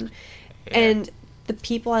on. Yeah. And the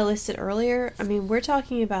people I listed earlier, we're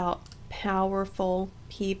talking about powerful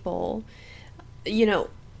people,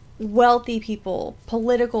 wealthy people,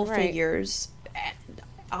 political Right. figures,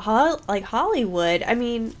 like Hollywood.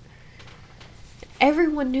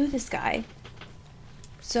 Everyone knew this guy.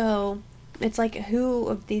 So it's like, who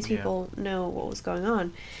of these people know what was going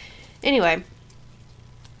on? Anyway,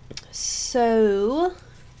 so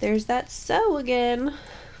there's that again.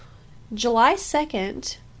 July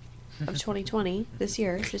 2nd of 2020, this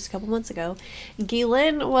year, just a couple months ago,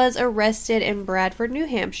 Gillen was arrested in Bradford, New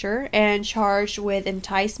Hampshire, and charged with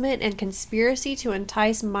enticement and conspiracy to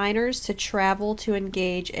entice minors to travel to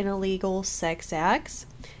engage in illegal sex acts.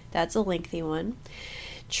 That's a lengthy one.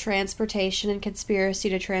 Transportation and conspiracy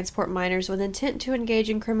to transport minors with intent to engage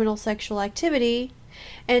in criminal sexual activity,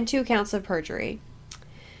 and 2 counts of perjury.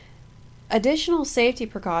 Additional safety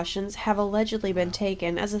precautions have allegedly been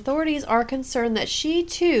taken as authorities are concerned that she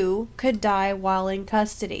too could die while in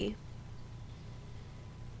custody.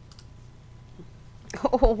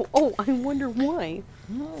 Oh, I wonder why.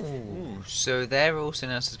 Oh, so they're also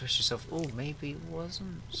now suspicious of, maybe it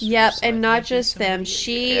wasn't Yep, suicide, and not maybe just them.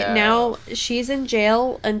 somebody- She's in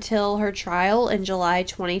jail until her trial in July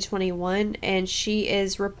 2021, and she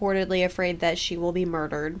is reportedly afraid that she will be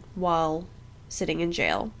murdered while sitting in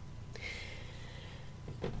jail.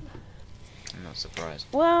 I'm not surprised.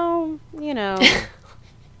 Well,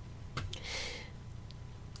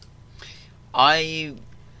 I'm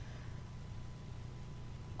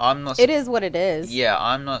not. it is what it is. Yeah,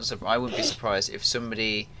 I'm not. I wouldn't be surprised if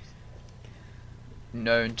somebody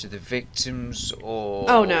known to the victims, or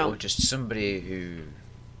or just somebody who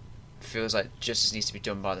feels like justice needs to be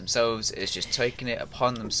done by themselves, is just taking it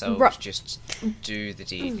upon themselves, just do the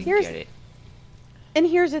deed and get it. And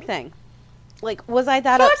here's the thing. Like, was I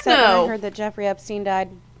that Fuck upset no. when I heard that Jeffrey Epstein died?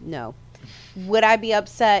 No. Would I be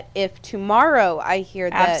upset if tomorrow I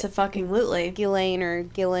hear that Abso-fucking-lutely. Gillen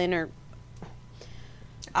or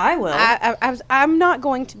I will. I'm not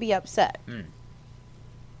going to be upset.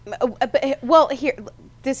 Well, here,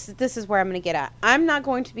 this is where I'm going to get at. I'm not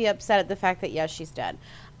going to be upset at the fact that yes, she's dead.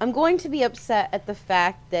 I'm going to be upset at the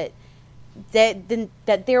fact that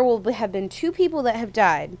there will have been 2 people that have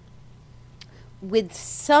died with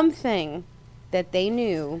something that they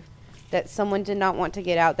knew that someone did not want to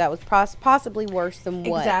get out that was possibly worse than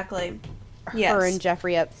what Exactly. her and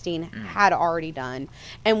Jeffrey Epstein had already done.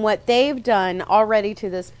 And what they've done already to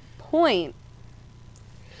this point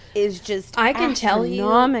is just I can tell you,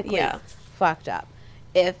 astronomically fucked up.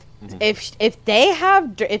 If they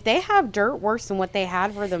have dirt worse than what they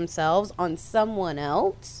had for themselves on someone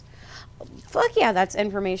else, fuck yeah, that's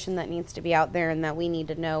information that needs to be out there and that we need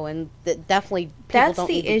to know, and that definitely people That's don't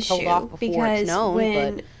the need to be told issue, off before because it's known.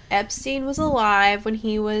 when But Epstein was alive, when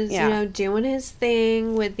he was doing his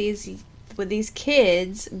thing with these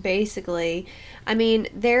kids, basically,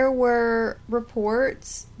 there were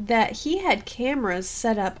reports that he had cameras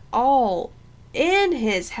set up all in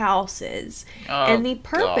his houses, and the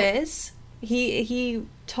purpose, he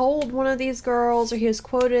told one of these girls, or he was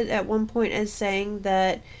quoted at one point as saying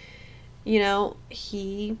that,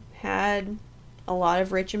 he had a lot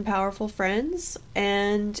of rich and powerful friends,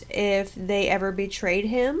 and if they ever betrayed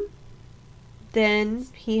him, then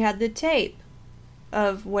he had the tape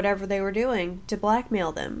of whatever they were doing to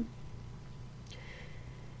blackmail them.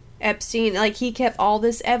 Epstein, he kept all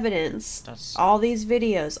this evidence, all these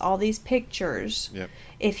videos, all these pictures. Yep.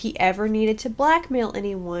 If he ever needed to blackmail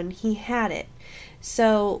anyone, he had it.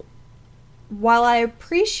 So, while I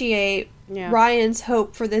appreciate Ryan's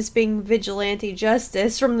hope for this being vigilante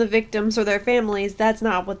justice from the victims or their families, that's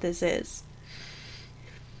not what this is.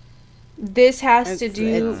 This has to It's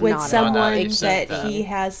do with not someone about that that. he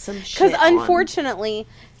has some shit Because on. unfortunately,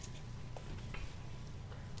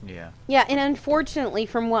 Yeah. yeah, and unfortunately,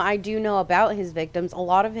 from what I do know about his victims, a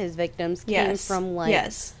lot of his victims came Yes. from like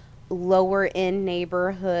yes. lower end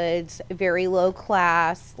neighborhoods, very low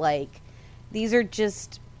class. Like, these are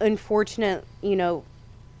just unfortunate,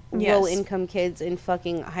 Yes. low income kids in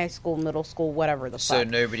fucking high school, middle school, whatever the So fuck.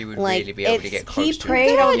 nobody would Like, really be able to it's- get close he to preyed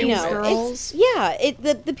him. on to these deal with it.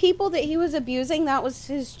 girls. The people that he was abusing, that was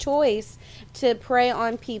his choice to prey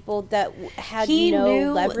on people that had He no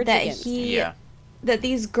knew leverage that against him. Yeah. that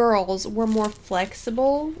these girls were more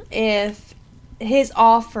flexible if his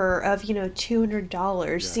offer of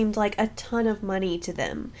 $200 seemed like a ton of money to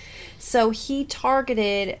them. So he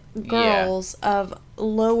targeted girls of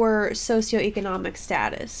lower socioeconomic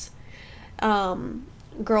status,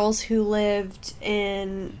 girls who lived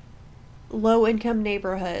in low income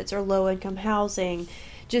neighborhoods or low income housing,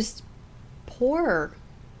 just poor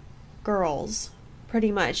girls,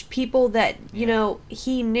 pretty much. People that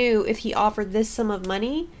he knew if he offered this sum of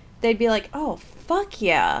money, they'd be like, oh fuck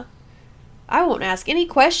yeah, I won't ask any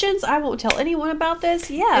questions, I won't tell anyone about this.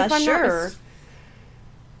 Yeah, If I'm not sure.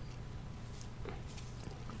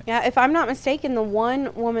 Yeah, if I'm not mistaken, the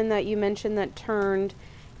one woman that you mentioned that turned,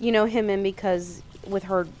 him in because with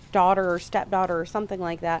her daughter or stepdaughter or something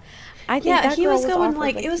like that. I think Yeah, that he girl was going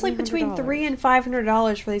offered, it was like between $300 $300. and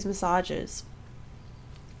 $500 for these massages.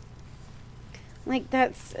 Like,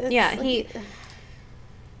 that's Yeah, like,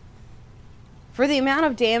 for the amount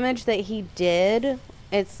of damage that he did,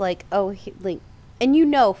 it's like, and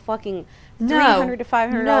fucking $300 to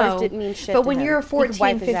 $500 didn't mean shit. But to when him. you're a He could 14,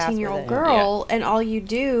 wipe his ass 15-year-old with it. girl and all you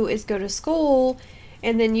do is go to school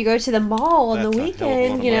and then you go to the mall on the That's a hell of a lot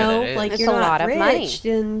weekend, of money. Yeah, that is. like It's you're a not lot of rich, money.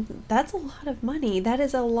 then that's a lot of money. That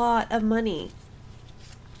is a lot of money.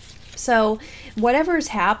 So whatever's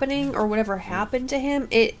happening or whatever happened to him,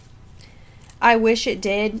 I wish it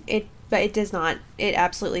did. But it does not. It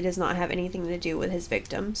absolutely does not have anything to do with his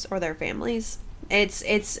victims or their families. It's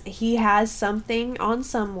he has something on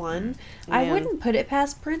someone. I Yeah. wouldn't put it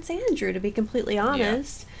past Prince Andrew, to be completely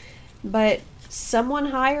honest. But someone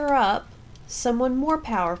higher up, someone more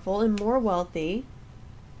powerful and more wealthy,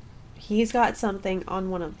 he's got something on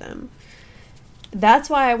one of them. That's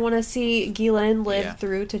why I want to see Ghislaine live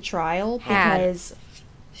through to trial, because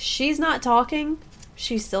she's not talking.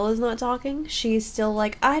 She still is not talking. She's still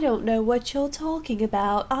like, I don't know what you're talking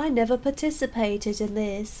about. I never participated in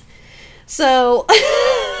this. So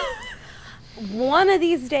One of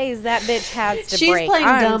these days, that bitch has to she's break. playing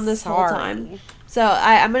I'm dumb this whole sorry. time. So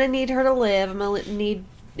I'm going to need her to live. I'm going to need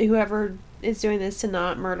whoever is doing this to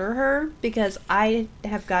not murder her, because I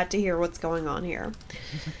have got to hear what's going on here.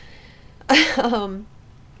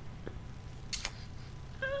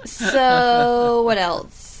 So what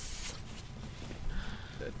else?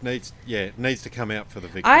 It needs to come out for the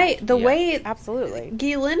victim. The Yeah. way Absolutely.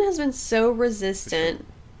 Ghislaine has been so resistant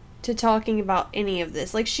to talking about any of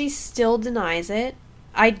this. Like, she still denies it.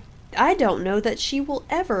 I don't know that she will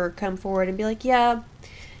ever come forward and be like, yeah,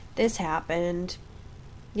 this happened.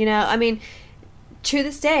 I mean, to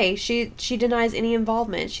this day, she denies any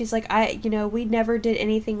involvement. She's like, we never did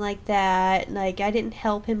anything like that. Like, I didn't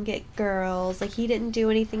help him get girls. Like, he didn't do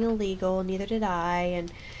anything illegal, neither did I.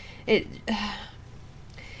 And it...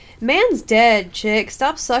 Man's dead, chick.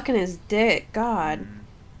 Stop sucking his dick. God.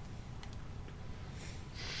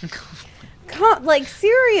 God, like,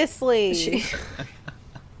 seriously.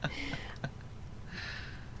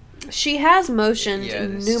 She has motioned Yeah,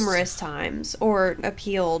 this- numerous times or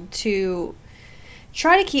appealed to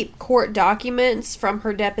try to keep court documents from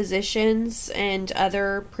her depositions and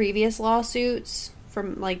other previous lawsuits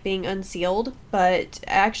from being unsealed, but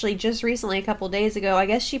actually just recently, a couple days ago, I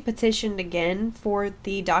guess she petitioned again for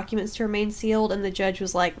the documents to remain sealed, and the judge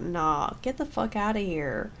was like, nah, get the fuck out of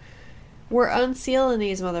here. We're unsealing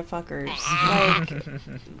these motherfuckers. Like,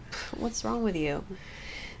 what's wrong with you?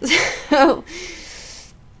 So,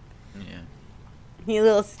 Yeah. You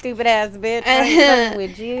little stupid ass bitch. I ain't fucking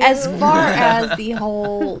with you. as far as the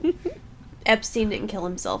whole Epstein didn't kill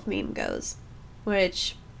himself meme goes,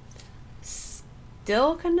 which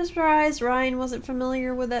still kind of surprised Ryan wasn't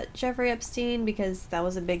familiar with that Jeffrey Epstein, because that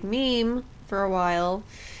was a big meme for a while.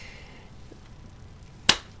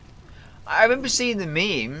 I remember seeing the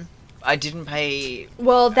meme. I didn't pay.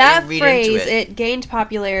 Well, I that didn't read phrase, into it gained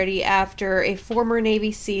popularity after a former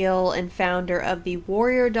Navy SEAL and founder of the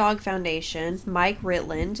Warrior Dog Foundation, Mike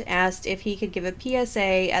Ritland, asked if he could give a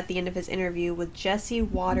PSA at the end of his interview with Jesse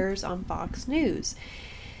Waters on Fox News.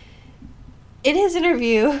 In his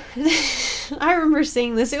interview, I remember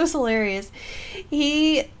seeing this. It was hilarious.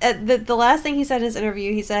 He the last thing he said in his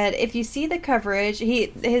interview, he said, if you see the coverage,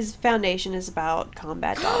 his foundation is about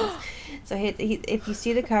combat dogs. So if you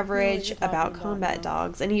see the coverage about combat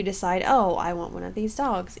dogs and you decide, oh, I want one of these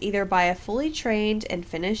dogs, either buy a fully trained and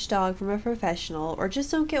finished dog from a professional or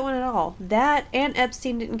just don't get one at all. That and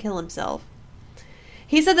Epstein didn't kill himself.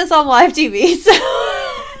 He said this on live TV, so...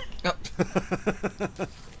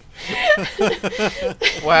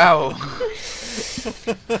 Wow.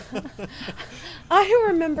 I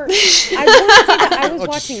remember. I want to say that I was I'll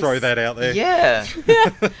watching. just throw that out there. Yeah.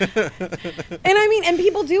 And I mean, and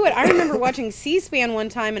people do it. I remember watching C-SPAN one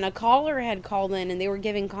time, and a caller had called in, and they were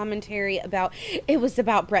giving commentary about. It was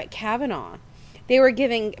about Brett Kavanaugh. They were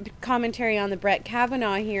giving commentary on the Brett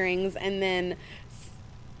Kavanaugh hearings, and then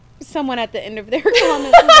someone at the end of their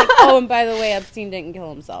comments was like, "Oh, and by the way, Epstein didn't kill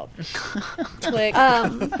himself." Click.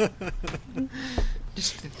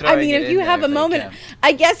 I mean, if you have a moment,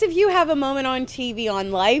 I guess if you have a moment on TV,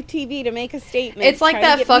 on live TV, to make a statement, it's like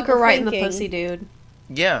that fucker right in the pussy, dude.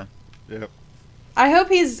 Yeah. Yep. I hope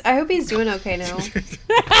he's doing okay now.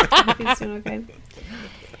 I hope he's doing okay.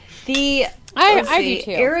 I do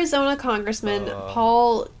too. Arizona Congressman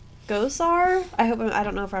Paul Gosar. I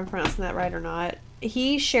don't know if I'm pronouncing that right or not.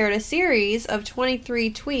 He shared a series of 23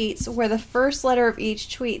 tweets where the first letter of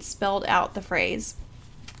each tweet spelled out the phrase.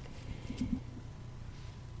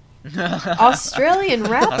 Australian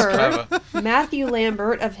rapper Matthew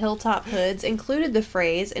Lambert of Hilltop Hoods included the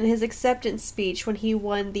phrase in his acceptance speech when he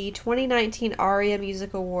won the 2019 ARIA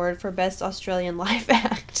Music Award for Best Australian Live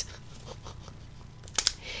Act.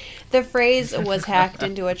 The phrase was hacked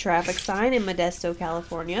into a traffic sign in Modesto,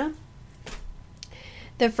 California.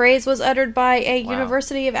 The phrase was uttered by a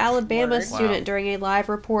University of Alabama student during a live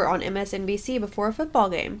report on MSNBC before a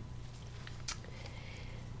football game.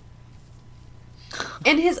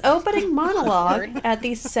 In his opening monologue at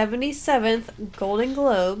the 77th Golden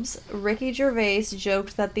Globes, Ricky Gervais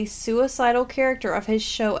joked that the suicidal character of his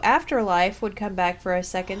show Afterlife would come back for a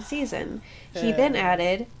second season. He then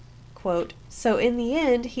added, quote, "So in the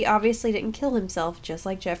end, he obviously didn't kill himself, just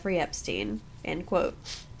like Jeffrey Epstein," end quote.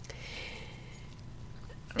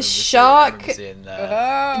 Shock,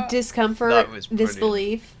 discomfort,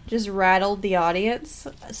 disbelief just rattled the audience.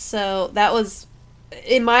 So that was...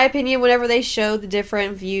 In my opinion, whenever they showed the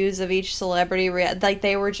different views of each celebrity, like,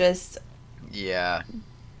 they were just... Yeah.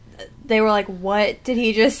 They were like, what did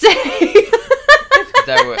he just say?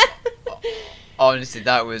 Honestly,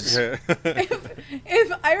 that was... If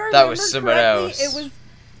I remember that was someone correctly, else.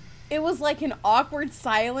 It was like an awkward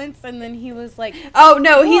silence, and then he was like... Oh,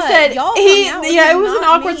 no, he said... Y'all hung out with it him, was an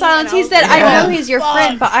not awkward me, silence. and He said, was I like, know he's your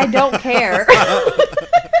friend, but I don't care.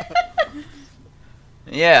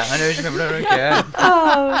 Yeah, I know he's remember. I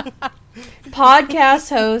don't care. Podcast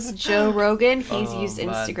host Joe Rogan, he's used man.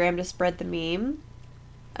 Instagram to spread the meme.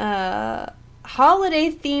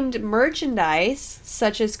 Holiday-themed merchandise,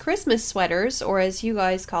 such as Christmas sweaters, or as you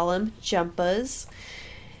guys call them, jumpas,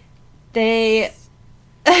 they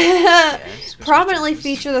prominently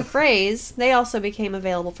feature the phrase. They also became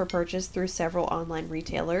available for purchase through several online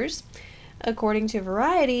retailers. According to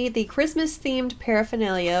Variety, the Christmas-themed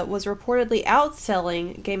paraphernalia was reportedly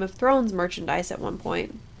outselling Game of Thrones merchandise at one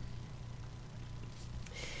point.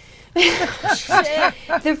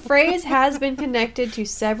 The phrase has been connected to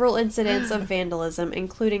several incidents of vandalism,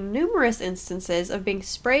 including numerous instances of being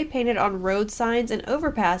spray-painted on road signs and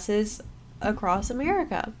overpasses across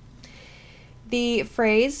America. The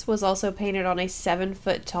phrase was also painted on a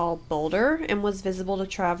 7-foot-tall boulder and was visible to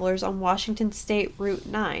travelers on Washington State Route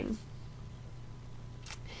 9.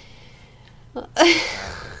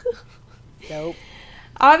 Dope.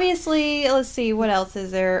 Obviously, let's see, what else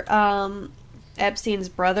is there? Epstein's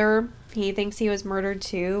brother, he thinks he was murdered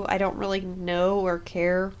too. I don't really know or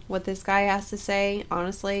care what this guy has to say,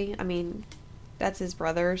 honestly. I mean, that's his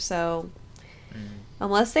brother, so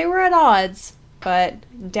unless they were at odds, but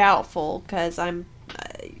doubtful, because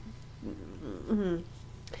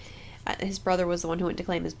his brother was the one who went to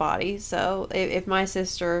claim his body. So if my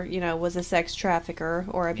sister, was a sex trafficker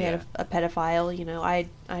or a pedophile,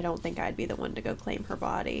 I don't think I'd be the one to go claim her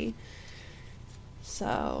body.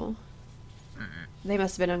 So they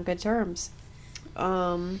must have been on good terms.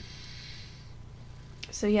 So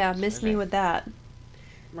yeah, miss me with that.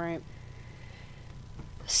 Right.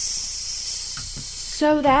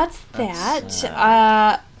 So that's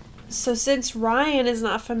that. So since Ryan is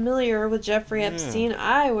not familiar with Jeffrey Epstein,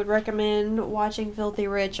 I would recommend watching Filthy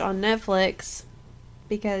Rich on Netflix,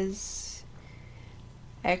 because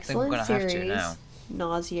excellent series,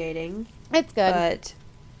 nauseating. It's good. But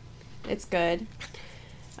it's good.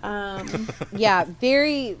 Yeah,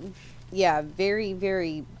 very, Yeah, very,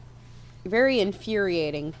 very, very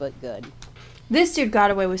infuriating, but good. This dude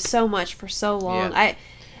got away with so much for so long. Yeah.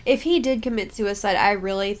 If he did commit suicide, I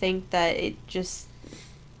really think that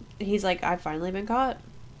he's like, I've finally been caught.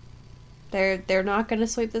 They're not going to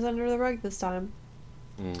sweep this under the rug this time.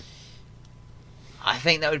 I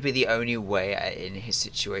think that would be the only way in his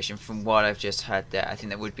situation. From what I've just heard there, I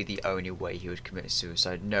think that would be the only way he would commit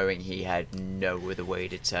suicide, knowing he had no other way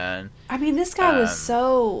to turn. I mean, this guy was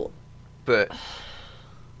so But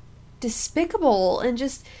despicable and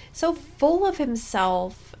just so full of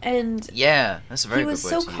himself, and yeah, that's a very he good was word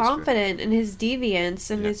so to use for it. confident in his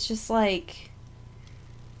deviance, and Yeah. it's just like,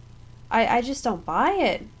 I just don't buy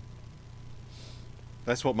it.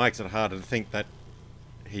 That's what makes it harder to think that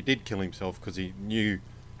he did kill himself, because he knew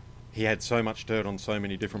he had so much dirt on so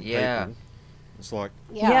many different Yeah. people. It's like,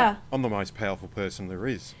 Yeah. I'm the most powerful person there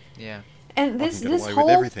is. Yeah. And I this can get this away with whole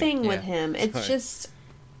everything. thing with Yeah. him, it's Right. just,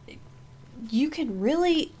 you can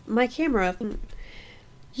really, my camera,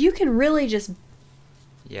 you can really just,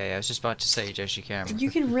 Yeah, I was just about to say, Joshi Cameron.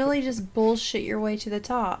 you can really just bullshit your way to the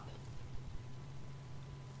top.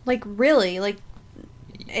 Like, really, like,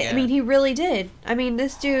 I mean, he really did. I mean,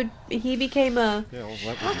 this dude, he became a, Yeah, well,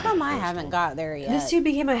 that How wasn't come the I first haven't one. got there yet? this dude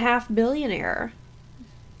became a half-billionaire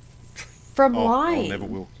from Oh, lying. I never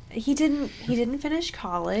will. He didn't finish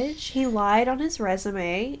college. He lied on his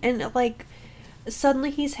resume, and like suddenly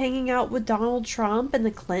he's hanging out with Donald Trump and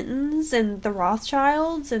the Clintons and the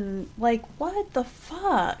Rothschilds, and like, what the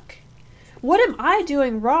fuck? What am I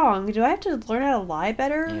doing wrong? Do I have to learn how to lie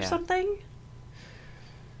better or Yeah. something?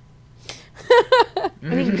 I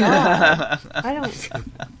mean, God, I don't.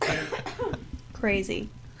 Crazy.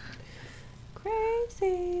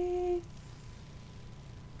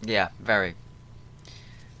 Yeah, very.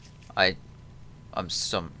 I'm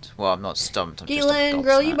stumped. Well, I'm not stumped. I'm just Keelan,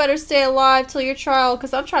 girl, you better stay alive till your trial,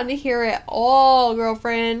 because I'm trying to hear it all,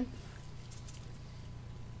 girlfriend.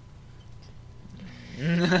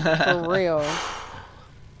 For real.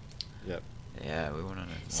 Yep. Yeah, we want to know.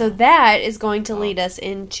 So that is going to lead us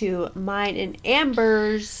into mine and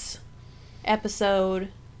Amber's episode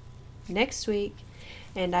next week.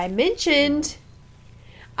 And I mentioned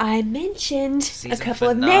a Season couple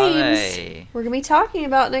of finale. names we're going to be talking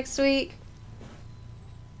about next week.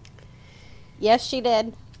 Yes, she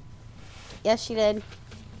did. Yes, she did.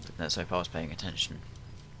 Let's hope I was paying attention.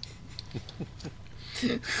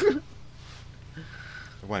 It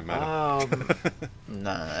won't matter.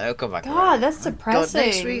 No, it'll come back. God, around. that's God, next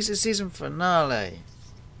depressing. week's the season finale.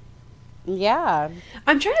 Yeah.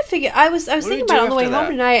 I'm trying to figure. I was do thinking you about it do on the way after home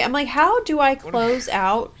that? tonight. I'm like, how do I close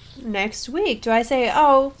out next week? Do I say,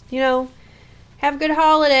 oh, have a good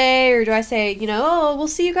holiday, or do I say, oh, we'll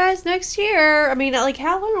see you guys next year? I mean, like,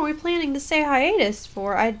 how long are we planning to stay hiatus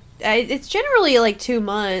for? It's generally like 2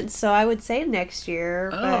 months, so I would say next year.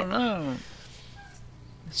 I But don't know.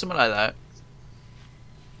 Something like that.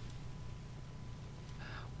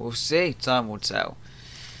 We'll see. Time will tell.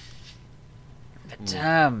 But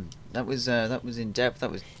damn, that was in depth. That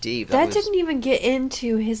was deep. that was, didn't even get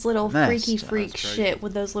into his little Messed. freaky That's freak crazy. shit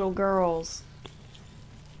with those little girls.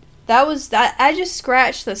 I just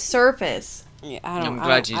scratched the surface. Yeah, I'm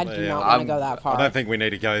glad you- I do Yeah, not want I'm- to go that far. I don't think we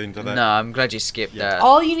need to go into that. No, I'm glad you skipped Yeah. that.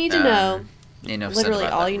 All you need to know, Enough said literally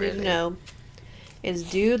about all that, you need really. to know, is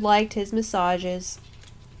dude liked his massages.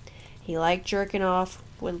 He liked jerking off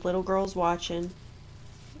with little girls watching,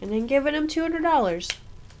 and then giving him $200.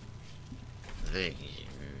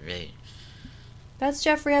 That's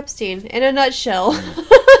Jeffrey Epstein in a nutshell.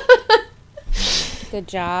 Good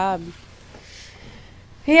job.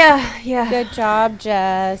 yeah. Good job,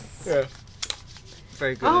 Jess. Yeah.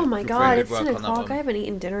 Very good. Oh my very God, good it's work 10 on that o'clock. one. I haven't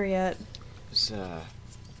eaten dinner yet. It's,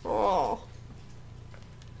 Oh.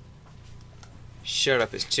 shut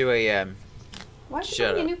up! It's 2 a.m. Why'd you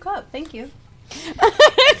Shut bring me a up. new cup? Thank you.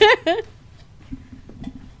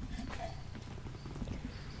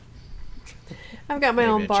 I've got my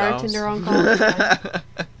Maybe own a Charles. bartender on call today.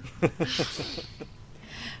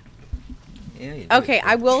 Yeah, you do. Okay,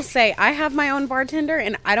 I will say I have my own bartender,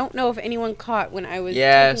 and I don't know if anyone caught when I was taking a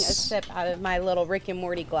Yes. sip out of my little Rick and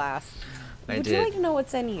Morty glass. I Would you did. like to know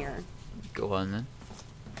what's in here? Go on then.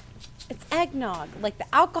 It's eggnog, like the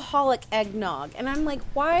alcoholic eggnog. And I'm like,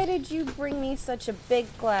 why did you bring me such a big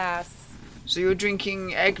glass? So you're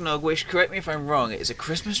drinking eggnog, which, correct me if I'm wrong, it's a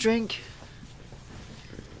Christmas drink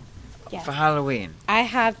Yes. for Halloween. I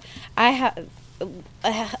have,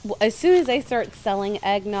 as soon as they start selling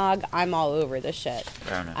eggnog, I'm all over the shit.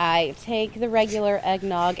 Fair enough. I take the regular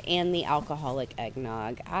eggnog and the alcoholic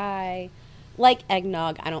eggnog. I like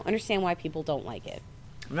eggnog. I don't understand why people don't like it.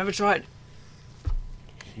 I've never tried.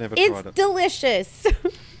 Never It's tried it. delicious.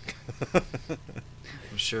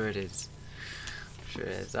 I'm sure it is.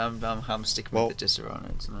 I'm sticking Well- with the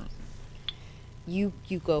Disaronno tonight. You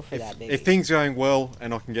go for that, baby. If things are going well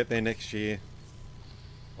and I can get there next year,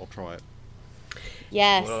 I'll try it.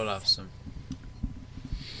 Yes. We'll all have some.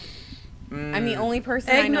 I'm the only person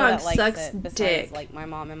I Eggnog know that likes sucks it besides dick. like my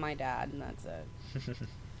mom and my dad, and that's it.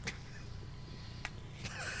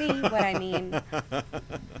 See what I mean?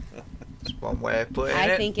 It's one way of putting it.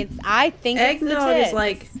 I think it's the Eggnog tits. is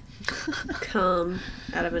like cum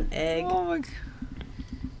out of an egg. Oh my god.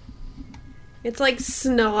 It's like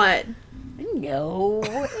snot. No,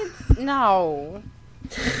 it's no.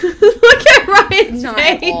 Look at Ryan's Not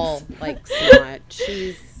face. at all like snot.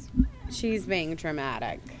 She's being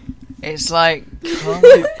dramatic. It's like come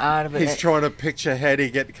out of it. He's trying to picture how do you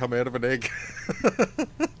get to come out of an egg.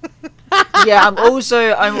 Yeah, I'm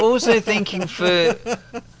also thinking for.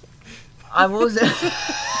 I'm also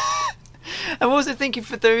thinking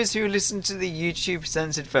for those who listen to the YouTube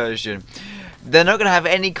censored version. They're not gonna have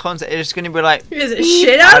any content. It's just gonna be like Is it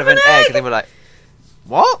shit out of an egg? and they were like,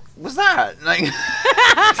 "What was that?" Like,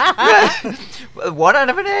 what out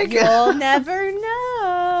of an egg? You'll never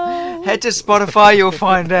know. Head to Spotify, you'll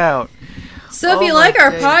find out. So if Oh you my like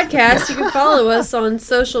our days. podcast, you can follow us on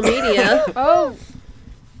social media. Oh,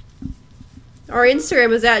 Our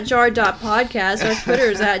Instagram is at jar.podcast. Our Twitter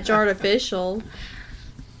is at jarredofficial.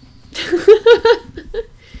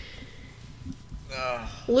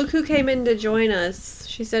 Look who came in to join us.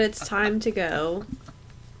 She said it's time to go.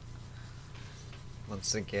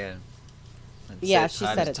 Once again. That's Yeah, it. she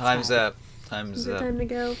said it's time's time. up. Time's Is it up. time to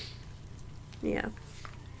go? Yeah.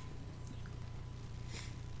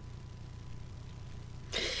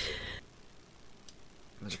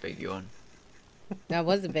 That's a big yawn. that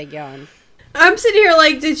was a big yawn. I'm sitting here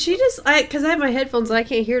like, did she just, because I have my headphones and I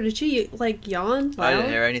can't hear, did she, like, yawn? I didn't loud?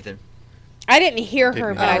 hear anything. I didn't hear her,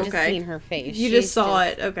 Didn't but I hear. just Okay. seen her face. You She's just saw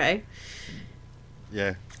it, okay.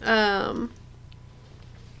 Yeah.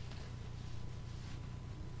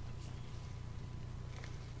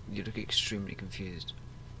 You look extremely confused.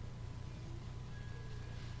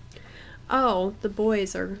 Oh, the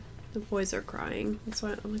boys are crying. That's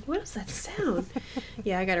why I'm like, what is that sound?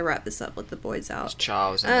 Yeah, I gotta wrap this up. Let the boys It's out.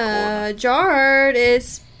 Charles in the corner. Jarred is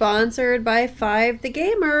sponsored by Five the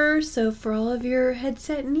Gamer. So for all of your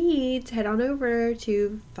headset needs, head on over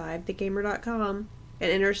to 5thegamer.com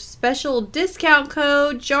and enter special discount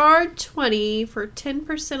code JARD20 for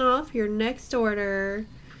 10% off your next order.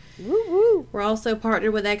 Woo woo. We're also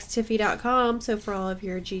partnered with xtiffy.com, so for all of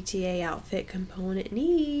your GTA outfit component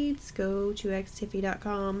needs, go to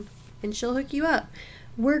xtiffy.com and she'll hook you up.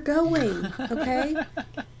 We're going, okay?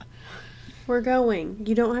 We're going.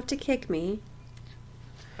 You don't have to kick me.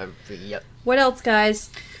 Yep. What else,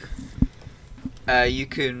 guys? You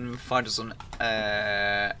can find us on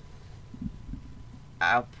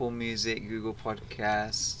Apple Music, Google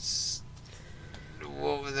Podcasts.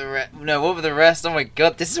 What were the rest? No, what were the rest? Oh my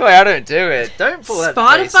god, this is why I don't do it. Don't pull that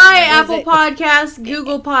face on Spotify, me. Apple Is it- Podcasts,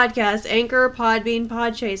 Google Podcasts, Anchor, Podbean,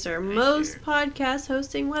 Podchaser. Most podcast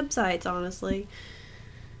hosting websites, honestly.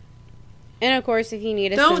 And of course, if you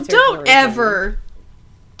need a Don't censored version-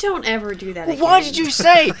 Don't ever do that again. Why did you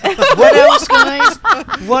say? What else, guys?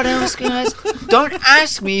 What else, guys? Don't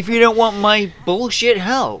ask me if you don't want my bullshit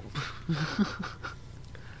help.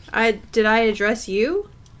 Did I address you?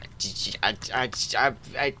 I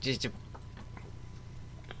just.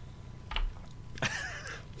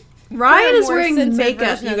 Ryan For a is more wearing censored makeup,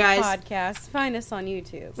 version you of the guys. podcast. Find us on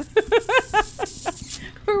YouTube.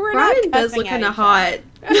 We're not Ryan does cussing look at kind of each hot.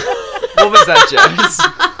 What was that, Jess?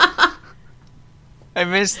 I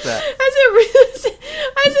missed that.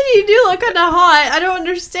 I said you do look kind of hot. I don't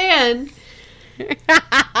understand.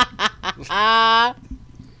 I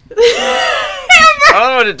don't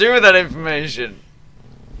know what to do with that information.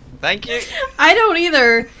 Thank you. I don't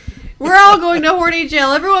either. We're all going to horny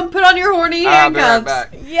jail. Everyone put on your horny I'll be right handcuffs.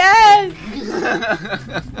 back. Yes.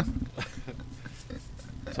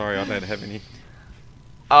 Sorry, I don't have any.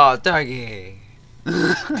 Oh, doggy.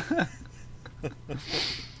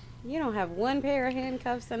 You don't have one pair of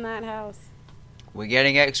handcuffs in that house. We're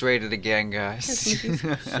getting X-rated again, guys. Shame.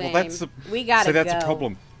 Well, that's the We gotta See, that's go. a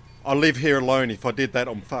problem. I live here alone. If I did that,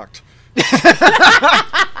 I'm fucked.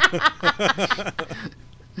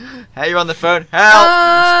 Hey, you're on the phone.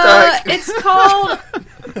 Help! Stuck. It's called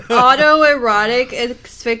autoerotic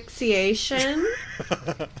asphyxiation.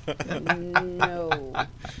 No.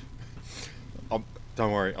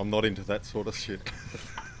 Don't worry, I'm not into that sort of shit.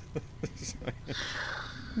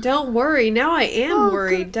 Don't worry. Now I am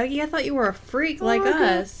worried. Dougie, I thought you were a freak like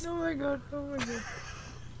us. Oh my god. Oh my god.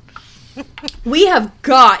 We have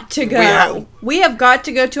got to go. have- We have got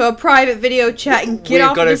to go to a private video chat and get We've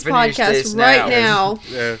off of gotta this finish podcast this right now. now.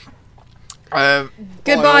 Yeah.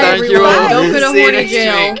 Goodbye, Thank you everyone. all. Don't go to See you horny next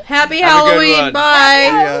jail. week. Happy Have a good Halloween. one.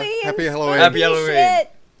 Bye. Happy Halloween. Happy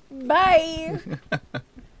Halloween. Bye.